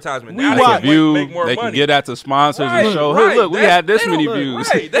more advertisement. We Now They they watch- can can view. make more They money. can get at the sponsors Right, and show. right. Hey, look, we That's- had this they many don't- views.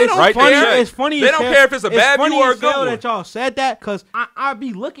 right. They don't right funny, there. It's funny. They as don't hell- care if it's a bad funny view or a as good hell one. that y'all said that because I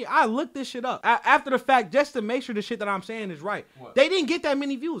be looking. I looked this shit up after the fact just to make sure the shit that I'm saying is right. They didn't get that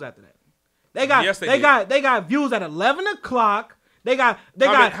many views after that. They got Yes, they they got views at 11 o'clock. They got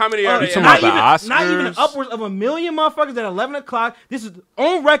How many are they talking not about even the not even Oscars? upwards of 1 million motherfuckers at 11 o'clock. This is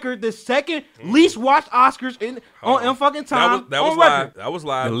on record the second least watched Oscars in fucking time. That was on live. record. That was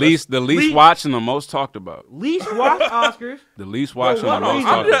live. The least watched and the most talked about. Least watched Oscars. The least watched what and the most reason?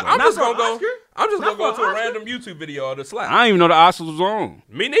 talked I'm about. just Not gonna for go. Oscar? I'm just Not gonna go for to a Oscar? random YouTube video of the slap. I didn't even know the Oscars was on.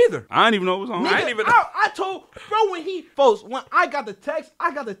 Me neither. I didn't even know it was on. I ain't even- I told bro when I got the text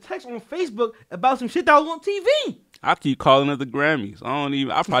on Facebook about some shit that was on TV. I keep calling it the Grammys.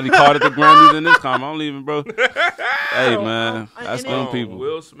 I probably called it the Grammys in this time. I don't even, bro. Hey, man. That's and them it- people.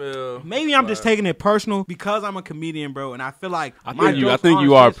 Will Smith. Maybe I'm just taking it personal because I'm a comedian, bro, and I feel like I my think you jokes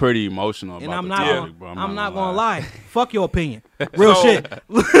are aren't just- pretty emotional about And I'm the not, topic, gonna, bro. I'm not gonna lie. Fuck your opinion. Real So- shit.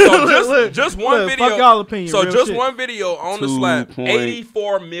 So just one Look, video. fuck y'all opinion, So real just shit. one video on the 2 slap. point-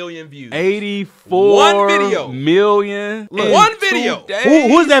 84 million views. 84 One video. million. in One 2 video.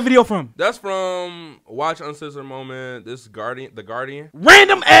 days. Who's that video from? That's from Watch Uncensored Moment. This is The Guardian.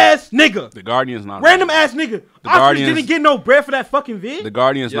 Random ass nigga. The Guardian's not Random random. ass nigga. The Oscars Guardians- didn't get no bread for that fucking vid. The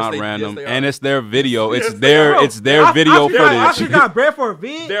Guardian's Yes, not they- random, yes, they and are. it's their video. Yes, It's they their are. it's their video Oscar footage. got bread for a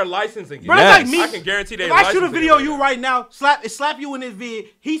vid. They're licensing it. Bro, that's like Yes. me. I can guarantee they If I shoot a licensing video it of you right now, slap you in this vid.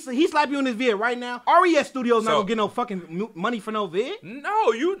 He slap you in this vid right now. RES Studios not So- gonna get no fucking money for no vid.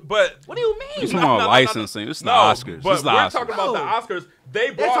 No, but What do you You mean? talking about licensing? This is the Oscars. But This is the we're Oscars. talking about the No. Oscars.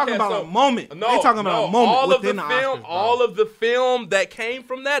 They They're talking broadcast about a some- moment. No, They're talking about a moment all of the within the film, Oscars, bro. all of the film that came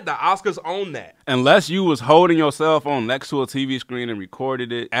from that, the Oscars own that. Unless you was holding your cell phone next to a TV screen and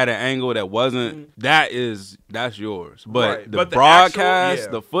recorded it at an angle that wasn't, that's yours. But Right. the But the broadcast, actual-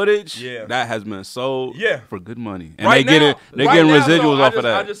 yeah. the footage, Yeah. that has been sold Yeah. for good money, and Right they get now- it. They're right getting now, so residuals I off just, of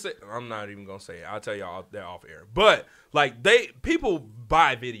that. I just say, I'm not even gonna say it. I'll tell y'all they're off air. But like people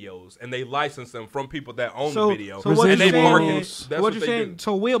buy videos and they license them from people that own the video. So what Residuals. you and they market saying it. is, That's what what you they saying? do.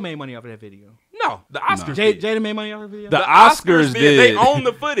 So Will made money off of that video. No, the Oscars. Jada did. made money off of the video. The Oscars did. They did. own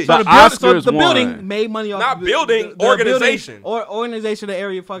the footage. The So Oscars the building won. made money off Not the building, organization. building, or organization, the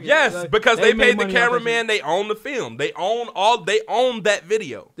area fucking. Yes, because they made paid the money off that shit. cameraman. They own the film. They own that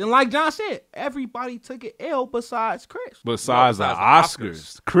video. Then, like John said, everybody took an L besides Chris. Besides the besides the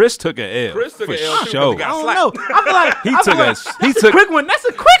Oscars, Chris took an L. Chris took for an L too, 'cause sure. he got I slapped. don't know. I feel like He I feel took like a- that's he took a quick one. That's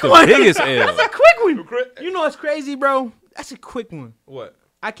a quick the one. biggest L. That's a quick one. Chris- You know what's crazy, bro? That's a quick one. What?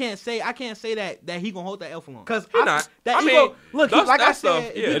 I can't say that he gonna hold that L for long. Cause He not. That I ego. mean, Look, that's- like I that said, stuff,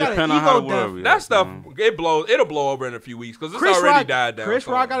 if yeah. he It got an depend on how ego the world death. we That at, stuff man. it'll blow over in a few weeks because it's Chris already Rock died down. Chris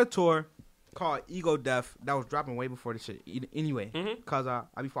so. Rock got a tour. called Ego Death that was dropping way before this shit. Anyway, Mhm. cause I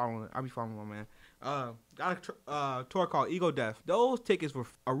be following my man. Got a tour called Ego Death. Those tickets were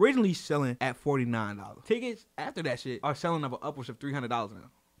originally selling at $49. Tickets after that shit are selling up upwards of $300 now.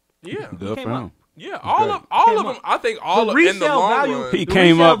 Yeah. Good came for up. him. Yeah, all of them. I think all The of in the resale long value- run. He The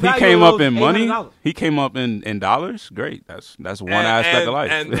came resale up. He value came of up in money. $800. He came up in dollars. Great. That's one aspect of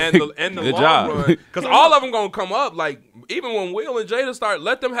life. And the Good long job. run, because all of them gonna come up. Like even when Will and Jada start,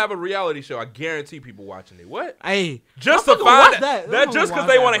 let them have a reality show. I guarantee people watching it. What? Hey, Just I'm to gonna find watch that, that. I'm just gonna because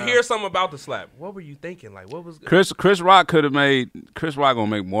they watch want that, to bro. hear something about the slap. What were you thinking? Like what was? Chris Rock could have made. Chris Rock gonna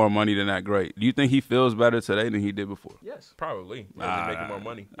make more money than that. Great. Do you think he feels better today than he did before? Yes. Probably. He's making more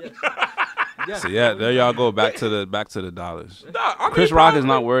money. Yes. So yeah, there y'all go back to the dollars. Nah, I mean, Chris Rock is probably.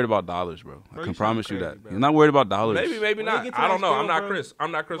 not worried about dollars, bro. I Bro, can you promise sound you crazy, that. bro. He's not worried about dollars. Maybe When you not. get to I don't that know. I'm scale, not bro, Chris.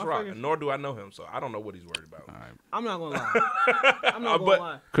 I'm not Chris Rock, motherfuckers- nor do I know him. So I don't know what he's worried about. All right. I'm not gonna lie. I'm not But- gonna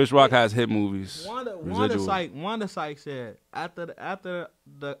lie. Chris Rock has hit movies. Wanda Residual. Sykes said after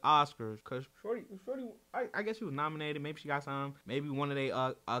the Oscars, because Shorty, I guess she was nominated. Maybe she got some. Maybe one of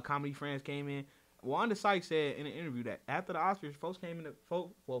their comedy friends came in. Wanda Sykes said in an interview that after the Oscars, folks came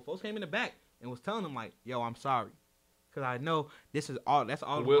in the back and was telling them like, "Yo, I'm sorry, because I know this is all. That's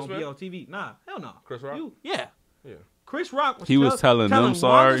all Will gonna be Smith? on TV." Nah, hell no. Chris Rock? Yeah. Yeah. Chris Rock was He was telling them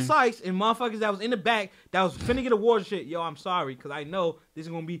sorry. Wanda Sykes and motherfuckers that was in the back that was finna get awards and shit. Yo, I'm sorry because I know this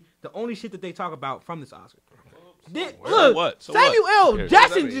is gonna be the only shit that they talk about from this Oscar. Look, what? So Samuel what? L. What does that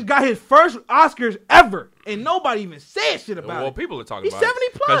Jackson mean? just got his first Oscars ever, and nobody even said shit about Well, it. people are talking He's about 70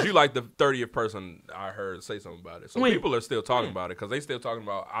 it plus. because you like the 30th person I heard say something about it. So Wait. people are still talking about it because they still talking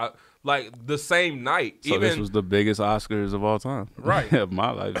about like the same night. So even this was the biggest Oscars of all time, Right. of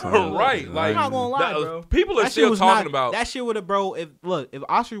my lifetime, Right, like- I'm not gonna lie, that- bro. people are That shit still was talking not- about- that shit. Would have, bro. If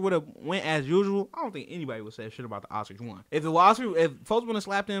Oscars would have went as usual, I don't think anybody would say shit about the Oscars won. If folks would have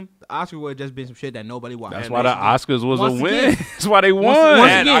slapped him, the Oscars would have just been some shit that nobody watched. That's And why they- the Oscars was a once win. again- That's why they won. once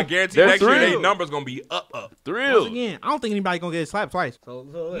and again, I guarantee they're next year their thrilled. numbers gonna be up. Once Thrilled. again, I don't think anybody gonna get slapped twice. So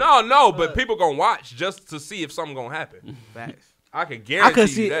No, but people gonna watch just to see if something gonna happen. facts. I can I guarantee could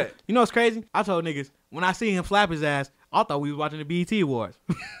see you it. that. You know what's crazy? I told niggas when I see him slap his ass, I thought we was watching the BET Awards.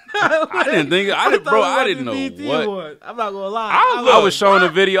 I didn't think. I didn't, thought bro. we I was didn't know watching the BET what. Awards. I'm not gonna lie. I was showing the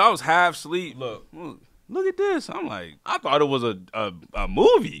video. I was half asleep. Look. Look at this. I'm like, I thought it was a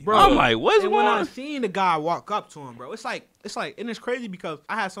movie. Bro, I'm like, what's and going when I on? seen the guy walk up to him, bro, it's like, and it's crazy because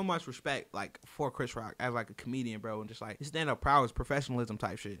I had so much respect, like, for Chris Rock as like a comedian, bro, and just like his stand-up prowess, professionalism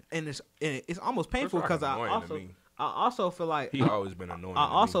type shit, and it's almost painful Rock because is I annoying to me. also feel like He's always been annoying. I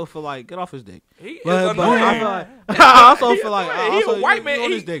to also me. feel like get off his dick. He is But annoying. I feel like I also feel like He's a white you man. on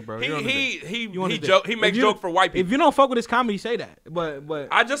He, his dick, bro. You on his dick. You on his dick. He makes If you- joke for white people. If you don't fuck with his comedy, say that. But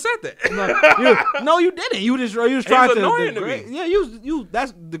I just said that. no, you didn't. You was trying to annoying to degrade. me. Yeah, you.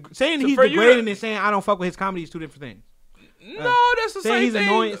 That's saying So he's for you degrading to- and saying I don't fuck with his comedy is two different things. No, that's the Saying same he's thing.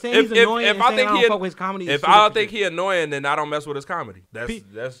 annoying. Saying he's annoying. If and I saying think I don't he, fuck with his comedy. is if two I different think things. he annoying, then I don't mess with his comedy. That's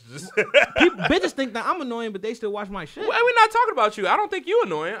just. People, bitches think that I'm annoying, but they still watch my shit. Well, we're not talking about you. I don't think you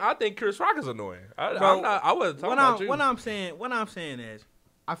annoying. I think Chris Rock is annoying. Bro, I'm not. I wasn't talking about you. What I'm saying is,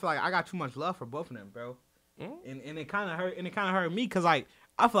 I feel like I got too much love for both of them, bro. And it kind of hurt. And it kind of hurt me because like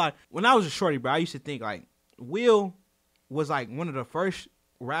I feel like when I was a shorty, bro, I used to think like Will was like one of the first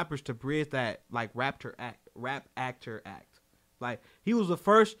rappers to bridge that like rap actor act. Like he was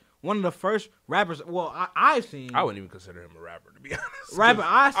one of the first rappers. Well, I've seen. I wouldn't even consider him a rapper, to be honest. Rapper,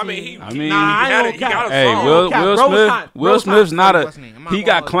 I I mean, seen. he I mean, I ain't he gonna got cap. a Hey, song. Will Bro was Smith. hot. Will Bro was Smith's hot. not What's his name? I'm not he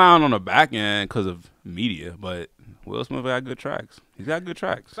got gonna- clowned on the back end because of media, but Will Smith got good tracks. He's got good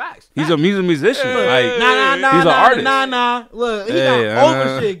tracks. Facts. He's a musician. Hey. Like Nah. he's an artist. Nah. Look, he Hey, got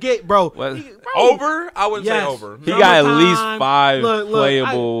over shit. Get bro. What? He- bro. Over? I wouldn't Yes. say over. He got at least Summertime. 5 Look,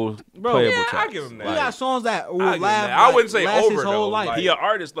 playable bro, playable yeah, I tracks. give him that. He got songs that will I give him last. that. I wouldn't say last over, his whole though. life. Like- He an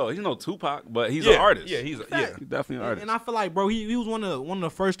artist though. He's no Tupac, but he's Yeah, an artist. Yeah, he's Fact. He's definitely an artist. And I feel like, bro, he was one of the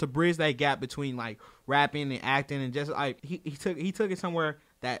first to bridge that gap between like rapping and acting, and just like he took it somewhere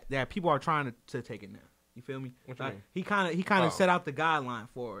that people are trying to take it now. You feel me? What you Like, mean? he kind Oh. of set out the guideline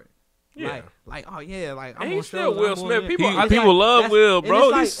for it. Yeah. Like oh yeah, like I'm And on he's still shows, Will I'm going Smith. in. People- He- I people love That's- Will, and bro.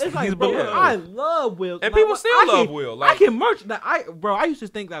 It's He's like, bro, beloved. I love Will, And Like, people still I love can- Will. I Like, can merch that. I used to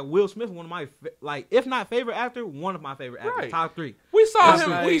think that Will Smith one of my like, if not favorite actor, one of my favorite actors, Right. top 3. we saw It's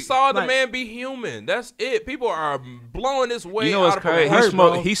him. like- we saw the like- man be human. That's it. People are blowing this way You know out what's of crazy? hurt,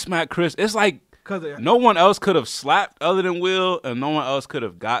 bro. He smacked Chris. It's like No one else could have slapped other than Will, and no one else could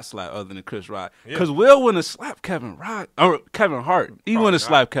have got slapped other than Chris Rock. Because Will wouldn't have slapped Kevin Hart. He wouldn't have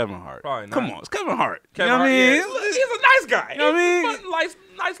slapped Kevin Hart. Come on, it's Kevin Hart. Kevin you know what I mean? He's a nice guy. You know what I mean?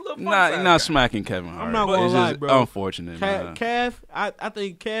 Nice little fun Not guy. smacking Kevin Hart. I'm not gonna it's lie, just bro. unfortunate, man. Kev, I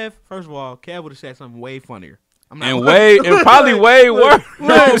think Kev. First of all, Kev would have said something way funnier. And probably way worse.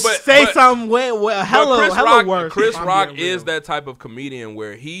 Say something way hella worse. Chris Rock is that type of comedian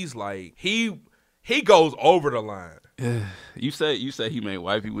where he's like he goes over the line. You say he made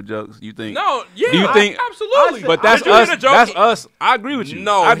white people jokes. You think? No, yeah, do you think absolutely? But that's us. That's us. I agree with you.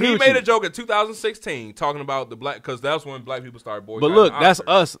 No, he made a joke in 2016 talking about the black because that's when black people started boycotting. But look, the that's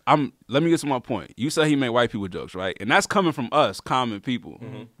Oscars. us. Let me get to my point. You say he made white people jokes, right? And that's coming from us, common people.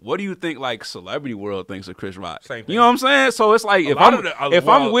 Mm-hmm. What do you think, like, celebrity world thinks of Chris Rock? Same thing. You know what I'm saying? So it's like if lot I'm of the- if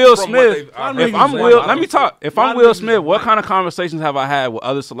well, I'm Will from Smith, what I've if heard I'm you Will, say, let me talk. If I'm lot of Will niggas Smith, what is kind of conversations have I had with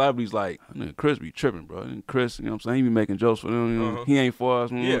other celebrities? Like, Chris be tripping, bro. And Chris, you know what I'm saying? He be making jokes for them. You know, he ain't for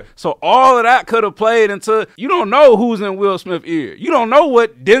us. Yeah. So all of that could have played into. You don't know who's in Will Smith's ear. You don't know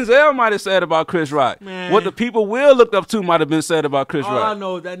what Denzel might have said about Chris Rock. Man. What the people Will looked up to might have been said about Chris All I Rock.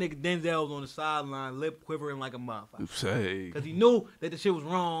 know is that nigga Denzel was on the sideline, lip quivering like a motherfucker. Say. Because he knew that the shit was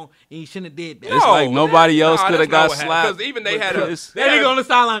wrong and he shouldn't have did that. It's like nobody else could have got slapped. because even they had That nigga on the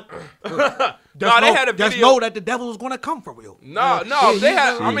sideline. they had a Just video. know that the devil was going to come for Will. No, Yeah, they he-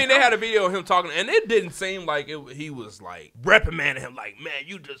 had. I mean, they had a video of him talking, and it didn't seem like he was like reprimanding him. Like, man,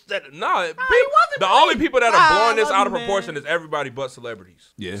 you just said it. No, the only people that are blowing this out of proportion is everybody but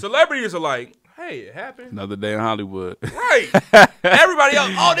celebrities. Yeah. Celebrities are like, hey, it happened. Another day in Hollywood. Right. Everybody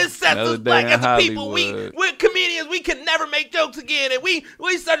else, oh, this sets Another us black day in as a people. Hollywood. We're comedians. We can never make jokes again, and we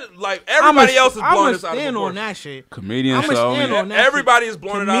said it like everybody else is blowing this out of stand proportion. on that shit. Comedian I'ma show. stand on that. Everybody is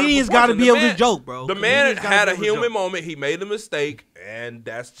blowing it out of Comedians proportion. gotta be The able to man- joke, bro. The man Comedians gotta had be a able to human joke. moment. He made a mistake, and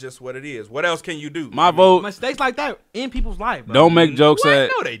that's just what it is. What else can you do? My vote. Mistakes like that in people's life, bro. Don't make jokes What? at.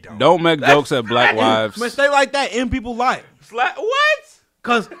 No, they don't. make That's jokes at black wives. Mistake like that in people's life. What?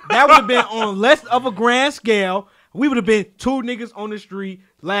 Cause that would have been on less of a grand scale. We would have been two niggas on the street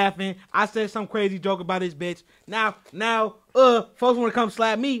laughing. I said some crazy joke about this bitch. Now, folks want to come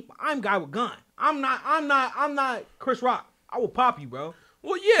slap me. I'm a guy with gun. I'm not Chris Rock. I will pop you, bro.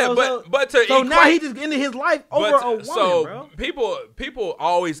 Well, yeah, So to now he just ended his life over a woman, bro. People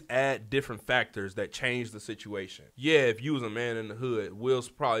always add different factors that change the situation. Yeah, if you was a man in the hood, Will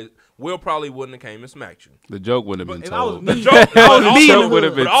probably wouldn't have came and smacked you. The joke wouldn't have been If I was told. me, Joke,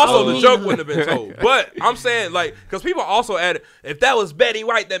 been but also told. the joke wouldn't have been told. But I'm saying, like, because people also added, if that was Betty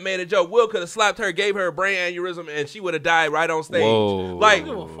White that made a joke, Will could have slapped her, gave her a brain aneurysm, and she would have died right on stage. Whoa. Like,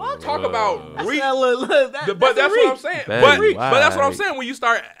 Give a fuck. talk about But that's but that's what I'm saying. Betty But that's what I'm White. saying. When you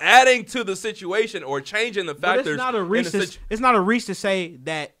start adding to the situation or changing the But factors, it's not a in reach. the It's not a reach to say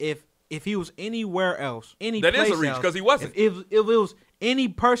that if he was anywhere else, any That is place a reach, else, 'cause he wasn't. If it was any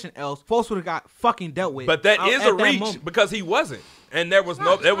person else, folks would have got fucking dealt with. But that out is at a that reach moment. because he wasn't, and there was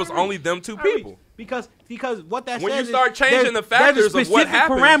only them two Not a reach. people. Because what that When says you start is changing the factors of what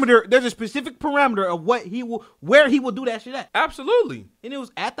happens- there's a specific parameter of where he will do that shit at, Absolutely, and it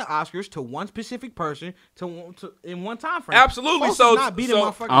was at the Oscars to one specific person to in one time frame. Absolutely. Folks So- is not beating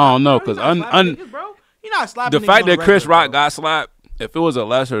so- motherfuckers. I don't know, Bro, 'cause you're not slapping niggas, bro. You're not slapping The niggas fact on that the Chris regular, Rock bro. got slapped, if it was a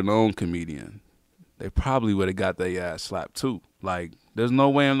lesser known comedian, they probably would have got their ass slapped too. Like, there's no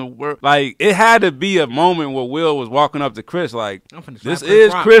way in the world. Like, it had to be a moment where Will was walking up to Chris, like, I'm finna this slap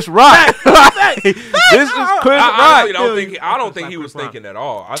is Chris Rock. Like, this is Chris I honestly Rock. I don't think Slap he was Chris Rock. thinking at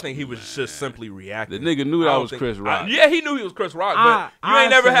all. I think he was just simply The reacting. nigga knew I that don't was think- Chris Rock. yeah, he knew he was Chris Rock, but you I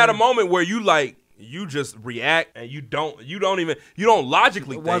ain't never had a say- moment where you just react and you don't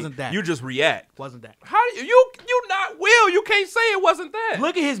logically It think. wasn't that. You just react. Wasn't that? How you not Will? You can't say it wasn't that.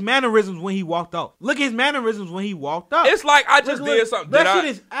 Look at his mannerisms when he walked up. It's like I just did something. That shit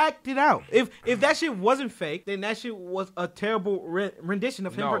is acted out. If that shit wasn't fake, then that shit was a terrible rendition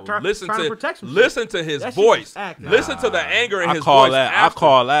of him trying to protect himself. Listen to his That shit was voice. acting. Listen to the anger in I his call voice. that. after. I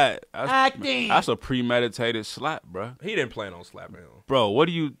call that. Acting. That's a premeditated slap, bro. He didn't plan on slapping him. Bro, what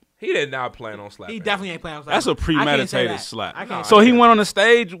do you? He did not plan on slapping He him. definitely ain't playing on That's a I can't say premeditated that. slap. I can't So say he that. went on the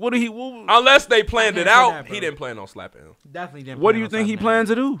stage. What did he? What, Unless they planned I it can't say out, that, bro. he didn't plan on slapping him. Definitely didn't. what plan do you on think he slapping planned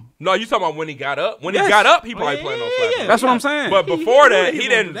to do? No, you talking about when he got up? When Yes. he got up, he Oh, probably yeah, planned on yeah, slapping yeah. him. That's what I'm saying. But He before knew that, he he was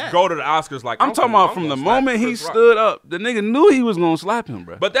gonna didn't do that. go to the Oscars like I'm talking about from the moment he stood up. The nigga knew he was gonna slap him,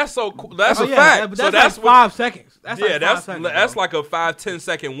 bro. But that's so cool. That's Oh, a yeah, fact. but So that's like what- 5 seconds. That's yeah, like 5 that's seconds, that's bro. like a 5-10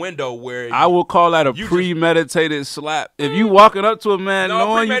 second window where I will call that a You just- premeditated slap. If you walking up to a man no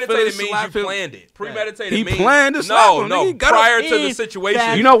knowing you premeditated Premeditated means slap you him. planned it. Premeditated He means planned to slap him. No, He got prior up to the in situation.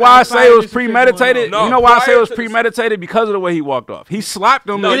 fast- You know why I say it was Fast premeditated? No, You know why I say it was prior to the- premeditated? Because of the way he walked off. He slapped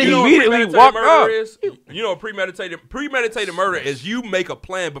him No, and you know what immediately premeditated walked murder off. is? You know what premeditated murder is? You make a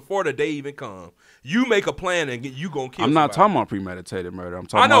plan before the day even comes. You make a plan and you gonna kill. I'm not somebody. talking about premeditated murder. I'm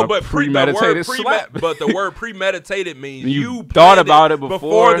talking I know, about but premeditated slap. but the word premeditated means You you thought planned about it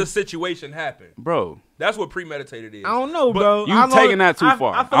before the situation happened. Bro, That's what premeditated is. I don't know, But bro. you I don't know. taking that too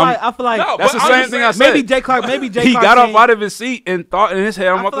far. I feel like No, that's but the I'm same just thing I saying- said. maybe Jay Clark. Maybe Jay he Clark got up saying- out of his seat and thought in his head,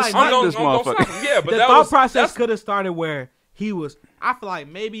 I'm I going feel to like slap this I'm gonna motherfucker. slap him. Yeah, but the that thought was process could have started where he was. I feel like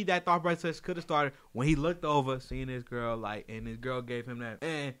maybe that thought process could have started when he looked over, seeing this girl, like, and this girl gave him that,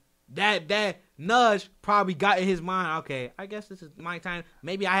 and that nudge probably got in his mind. Okay, I guess this is my time.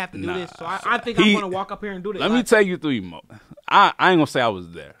 Maybe I have to do Nah. this. So I think I'm gonna walk up here and do this. Let me take you through I ain't going to say I was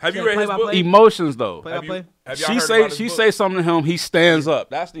there. Have you Yeah, read his play by book? play. Emotions, though. Play Have by you, play. have y'all She heard say about his she book? say something to him. He stands up.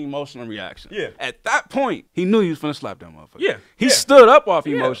 That's the emotional reaction. Yeah. At that point, he knew he was finna slap that motherfucker. Yeah. He Yeah. stood up off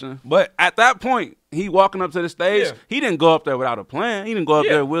Yeah. emotion, but at that point, he walking up to the stage. Yeah. He didn't go up there without a plan. He didn't go up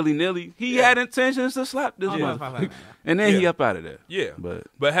Yeah. there willy nilly. He Yeah. had intentions to slap this Oh, motherfucker, fine. and then he Yeah. up out of there. Yeah,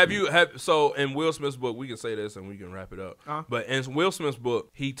 But have so in Will Smith's book, we can say this and we can wrap it up. But in Will Smith's book,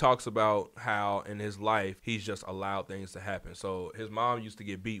 he talks about how in his life he's just allowed things to happen. So his mom used to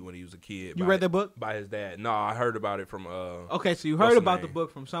get beat when he was a kid. You read that book? by his dad? No, I heard about it from Okay, so you what's heard the about the name?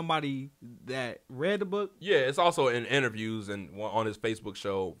 book from somebody that read the book. Yeah, it's also in interviews and on his Facebook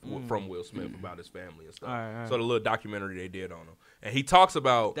show from Will Smith about his family and stuff. All right. So the little documentary they did on him, and he talks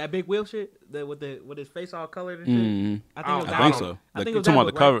about That big Will shit, with his face all colored and Mhm. shit. I I think it was don't- that I think book. so. I Like, think it you was talking that about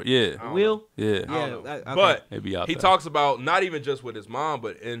the book, cover? right? Yeah, Will. yeah. I don't Yeah, know. okay. But They be out he there. talks about not even just with his mom,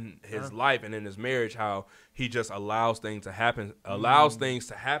 but in his life and in his marriage, how he just allows things to happen,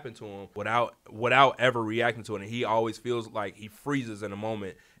 to him without ever reacting to it, and he always feels like he freezes in a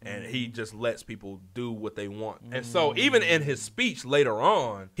moment, and he just lets people do what they want. And so even in his speech later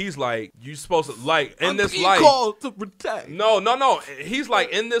on, he's like, "You supposed to like in this life." called to protect. No. He's like,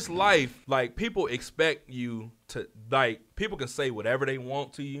 in this life, like, people expect you to, like, people can say whatever they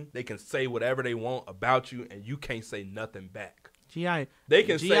want to you. They can say whatever they want about you, and you can't say nothing back. G.I. They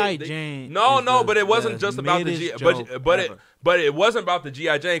can G.I. say Jane. no, is but it wasn't just about the G. But it wasn't about the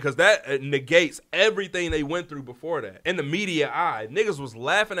G.I. Jane, because that negates everything they went through before that. In the media eye, niggas was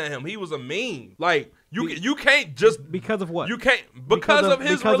laughing at him. He was a meme. Like, you can't just Because of what? You can't because of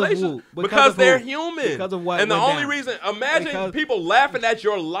his because of relationship. who? Because of they're who? human. Because of what And the went only down. reason, imagine Because- people laughing at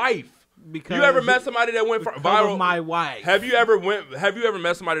your life. Because You ever met somebody that went because viral? of my wife. Have you ever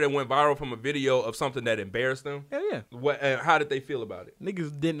met somebody that went viral from a video of something that embarrassed them? Hell yeah. What? And how did they feel about it?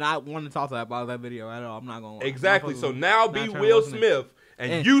 Niggas did not want to talk about that video at all. I'm not gonna lie. Exactly. So now be Not trying to Will listen to- Smith,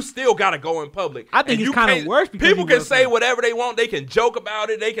 and And- you still gotta go in public. I think And it's you kinda can't- worse because people you can Will say Smith. whatever they want. They can joke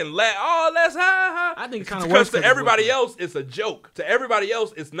about it. They can laugh. Oh, let's ha. I think it's kinda because worse 'cause to it's everybody Will else, it's a joke. To everybody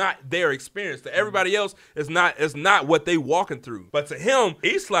else, it's not their experience. To everybody else, it's not what they walking through. But to him,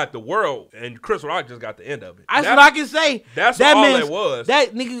 he slapped the world, and Chris Rock just got the end of it. That's what I can say. That's that all man's- it was.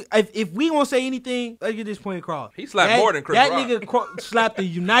 That nigga, if we won't say anything, let's get this point across. He slapped That- more than Chris That Rock. nigga slapped the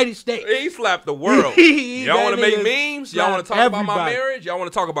United States. He slapped the world. That Y'all want to make nigga memes? Y'all want to talk slapped about my everybody. marriage? Y'all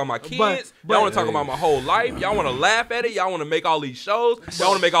want to talk about my kids? But- Y'all want to talk about my whole life? Y'all want to laugh at it? Y'all want to make all these shows? Y'all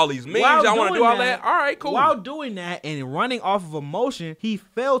want to make all these memes? While Y'all want to doing do all that? All right, cool. While doing that and running off of emotion, he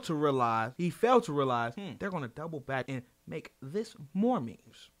failed to realize they're gonna double back and make this more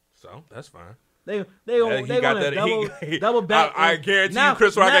memes. So that's fine. They He gonna got that- double back. I and guarantee you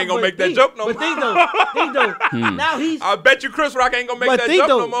Chris Rock ain't gonna make that joke no but more. Think though, now he's. I bet you Chris Rock ain't gonna make But that think joke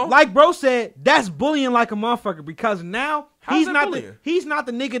though, no more. like bro said, that's bullying like a motherfucker because now How's he's that not bullying? he's not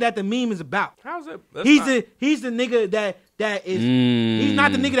the nigga that the meme is about. How's it? He's the nigga that is. He's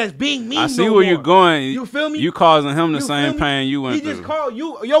not the nigga that's being mean. I see no where more. you're going. You feel me? You causing him the You same feel me? pain you went He through. just called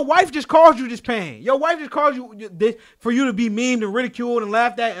you. Your wife just caused you this pain. Your wife just caused you this for you to be memed and ridiculed and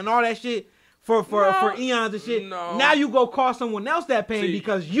laughed at and all that shit for eons and shit. No. Now you go cause someone else that pain See,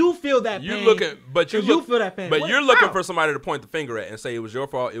 because you feel that You pain. looking, but you feel that pain. But What- you're looking how? for somebody to point the finger at and say it was your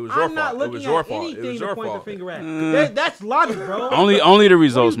fault. It was your I'm not fault. It looking was your at fault. It anything was to your point fault. the finger at. That's logic, bro. Only the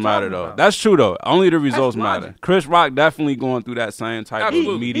results you matter talking though. about? That's true though. Only the results logic. matter. Chris Rock definitely going through that same type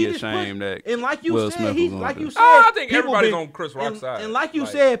Absolutely. of media He just shame put- that and like you Will said, Smith he's was going like through. you said. I think people everybody's been- on Chris Rock's side. And like you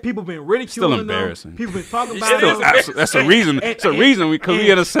Like- said, people been ridiculing them. embarrassing. People been talking It's about still them. embarrassing. That's a reason. It's a reason because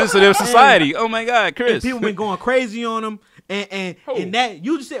we in a sensitive society. Oh my God, Chris. And people been going crazy on him. And that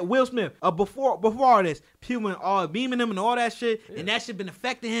you just said Will Smith before all this, people were all beaming him and all that shit, and that shit been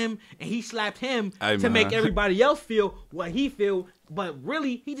affecting him, and he slapped him to make everybody else feel what he feel, but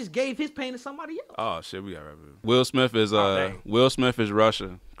really he just gave his pain to somebody else. Oh shit, we got right. Will Smith is Will Smith is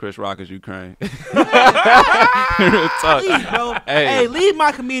Russia. Chris Rock is Ukraine. Please, bro. Hey, leave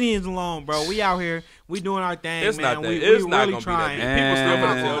my comedians alone, bro. We out here, we doing our thing, It's man. not that. We It's really not gonna trying. be that deep. People still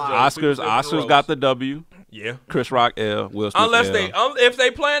gonna tell jokes. People still gonna Oscars roast. got the W. Yeah. Chris Rock L. Will Smith Unless L. if they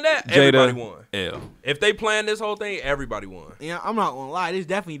playing that, everybody won. L. If they playing this whole thing, everybody won. Yeah, I'm not gonna lie. There's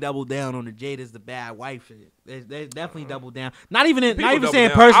definitely double down on the Jada's the bad wife shit. There's definitely double down. Not even double saying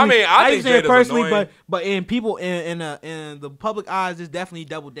down. personally. I mean, I not think even saying Jada's personally, annoying. but in people in the public eyes, it's definitely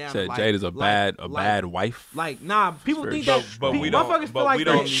double down. Said like, Jada's like, bad wife. Like nah, people Very think that. But we motherfuckers don't. feel But like we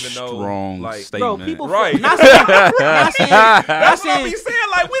don't that. even know. Strong Like, statement. Bro, people Right. Not saying. That's what I be saying. saying.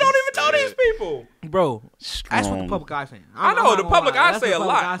 Like we don't even know these people. Bro, that's what the Strong. public eye saying. I know the public eye say a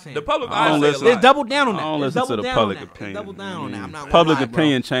lot. The public I don't eye say a listen. There's lot. double down on that. I don't There's listen to double the down public on that. opinion. There's double down on that. I'm not gonna Public lie, bro.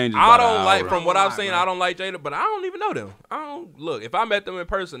 opinion changes. I by the don't like hour. from what I've Lie, seen. bro. I don't like Jada, but I don't even know them. I don't look. If I met them in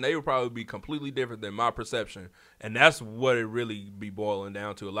person, they would probably be completely different than my perception, and that's what it really be boiling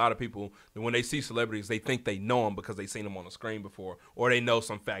down to. A lot of people, when they see celebrities, they think they know them because they seen them on the screen before, or they know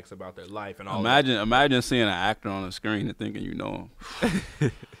some facts about their life and all. Imagine seeing an actor on the screen and thinking you know him.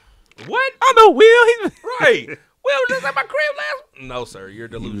 That. What? I know Will. Right? Will was just at my crib last. No, sir, you're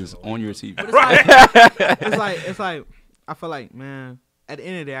He was delusional. on your TV. It's like I feel like, man, at the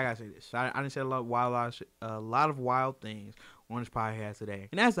end of the day, I gotta say this. I didn't say a lot of wild things on this podcast today,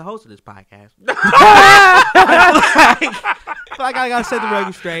 and as the host of this podcast, I feel like I gotta set the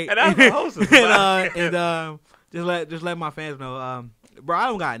record straight. And that's the host of this and just let my fans know, bro, I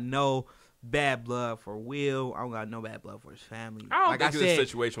don't got no bad blood for Will. I don't got no bad blood for his family. I don't like think I this said,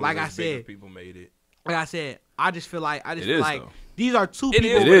 situation was like I as big as said, people made it. like I said, I just feel like It is, though. these are two It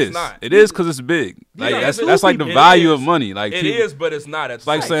people. is. It but it's is. not. It is because it's big. Like are that's two like the people. value It of is. money. Like It people- is, but it's not. It's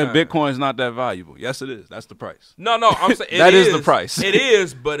like saying Bitcoin. Bitcoin's not that valuable. Yes, it is. That's the price. No, I'm saying That it is the price. It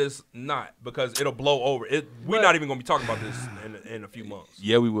is, but it's not because it'll blow over. We're not even gonna be talking about this in a few months.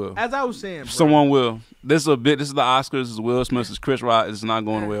 Yeah, we will. As I was saying, bro, Someone will. This is the Oscars. This is Will Smith. This is Chris Rock. It's not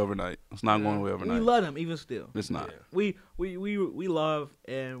going away overnight. It's not going away we overnight. love them even still. It's not. Yeah. We love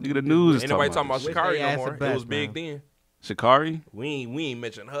and Look at the news. is Ain't nobody talking talking about about Wish they Sha'Carri asked no the more. best, It was big man. then. Sha'Carri. We ain't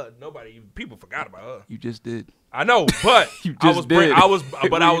mentioned her. Nobody. People forgot about her. You just did. I know, but You I just was did. I was What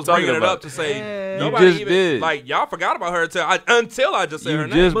but are I you was talking bringing it about? up to say Yeah. nobody You just even did. like y'all forgot about her until I just said You her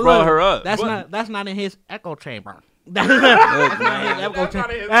just name. But brought look, her up. That's not in his echo chamber. That's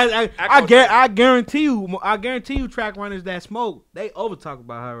not his I guarantee you, track runners that smoke, they over talk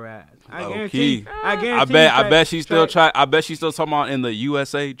about her ass. I guarantee. I bet she's still I bet she's still talking about in the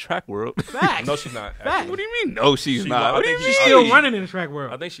USA track world. Facts. No, she's not. Facts. What do you mean? No, she's She not. lied. What do I you think mean? She's still running in the track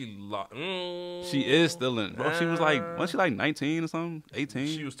world. I think she lost. She is still in. Bro, she was like, wasn't she like 19 or something? 18.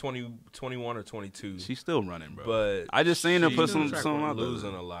 She was 21 or 22. She's still running, bro. But I just seen her she put was some out there.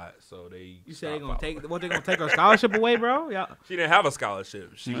 losing a lot, so they. You said they stopped gonna take following her. what? They gonna take her scholarship away, bro? Yeah. She didn't have a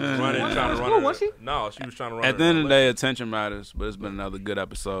scholarship. She was Man. running, What? trying to School, run. was she? No, she was trying to run. At the end of the day, attention matters. But it's been another good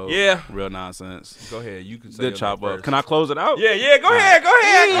episode. Yeah. Real nonsense. Go ahead. You can say Good chop up. Can I close it out? Yeah. Go ahead. Go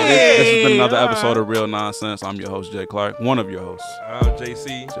ahead. This has been another All episode right. of Real Nonsense. I'm your host, Jay Clark. One of your hosts. I'm JC.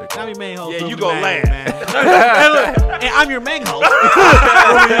 Jay Clark. I'm your main host. Yeah, you Ruben gonna Manuel, laugh. man. And I'm your main host.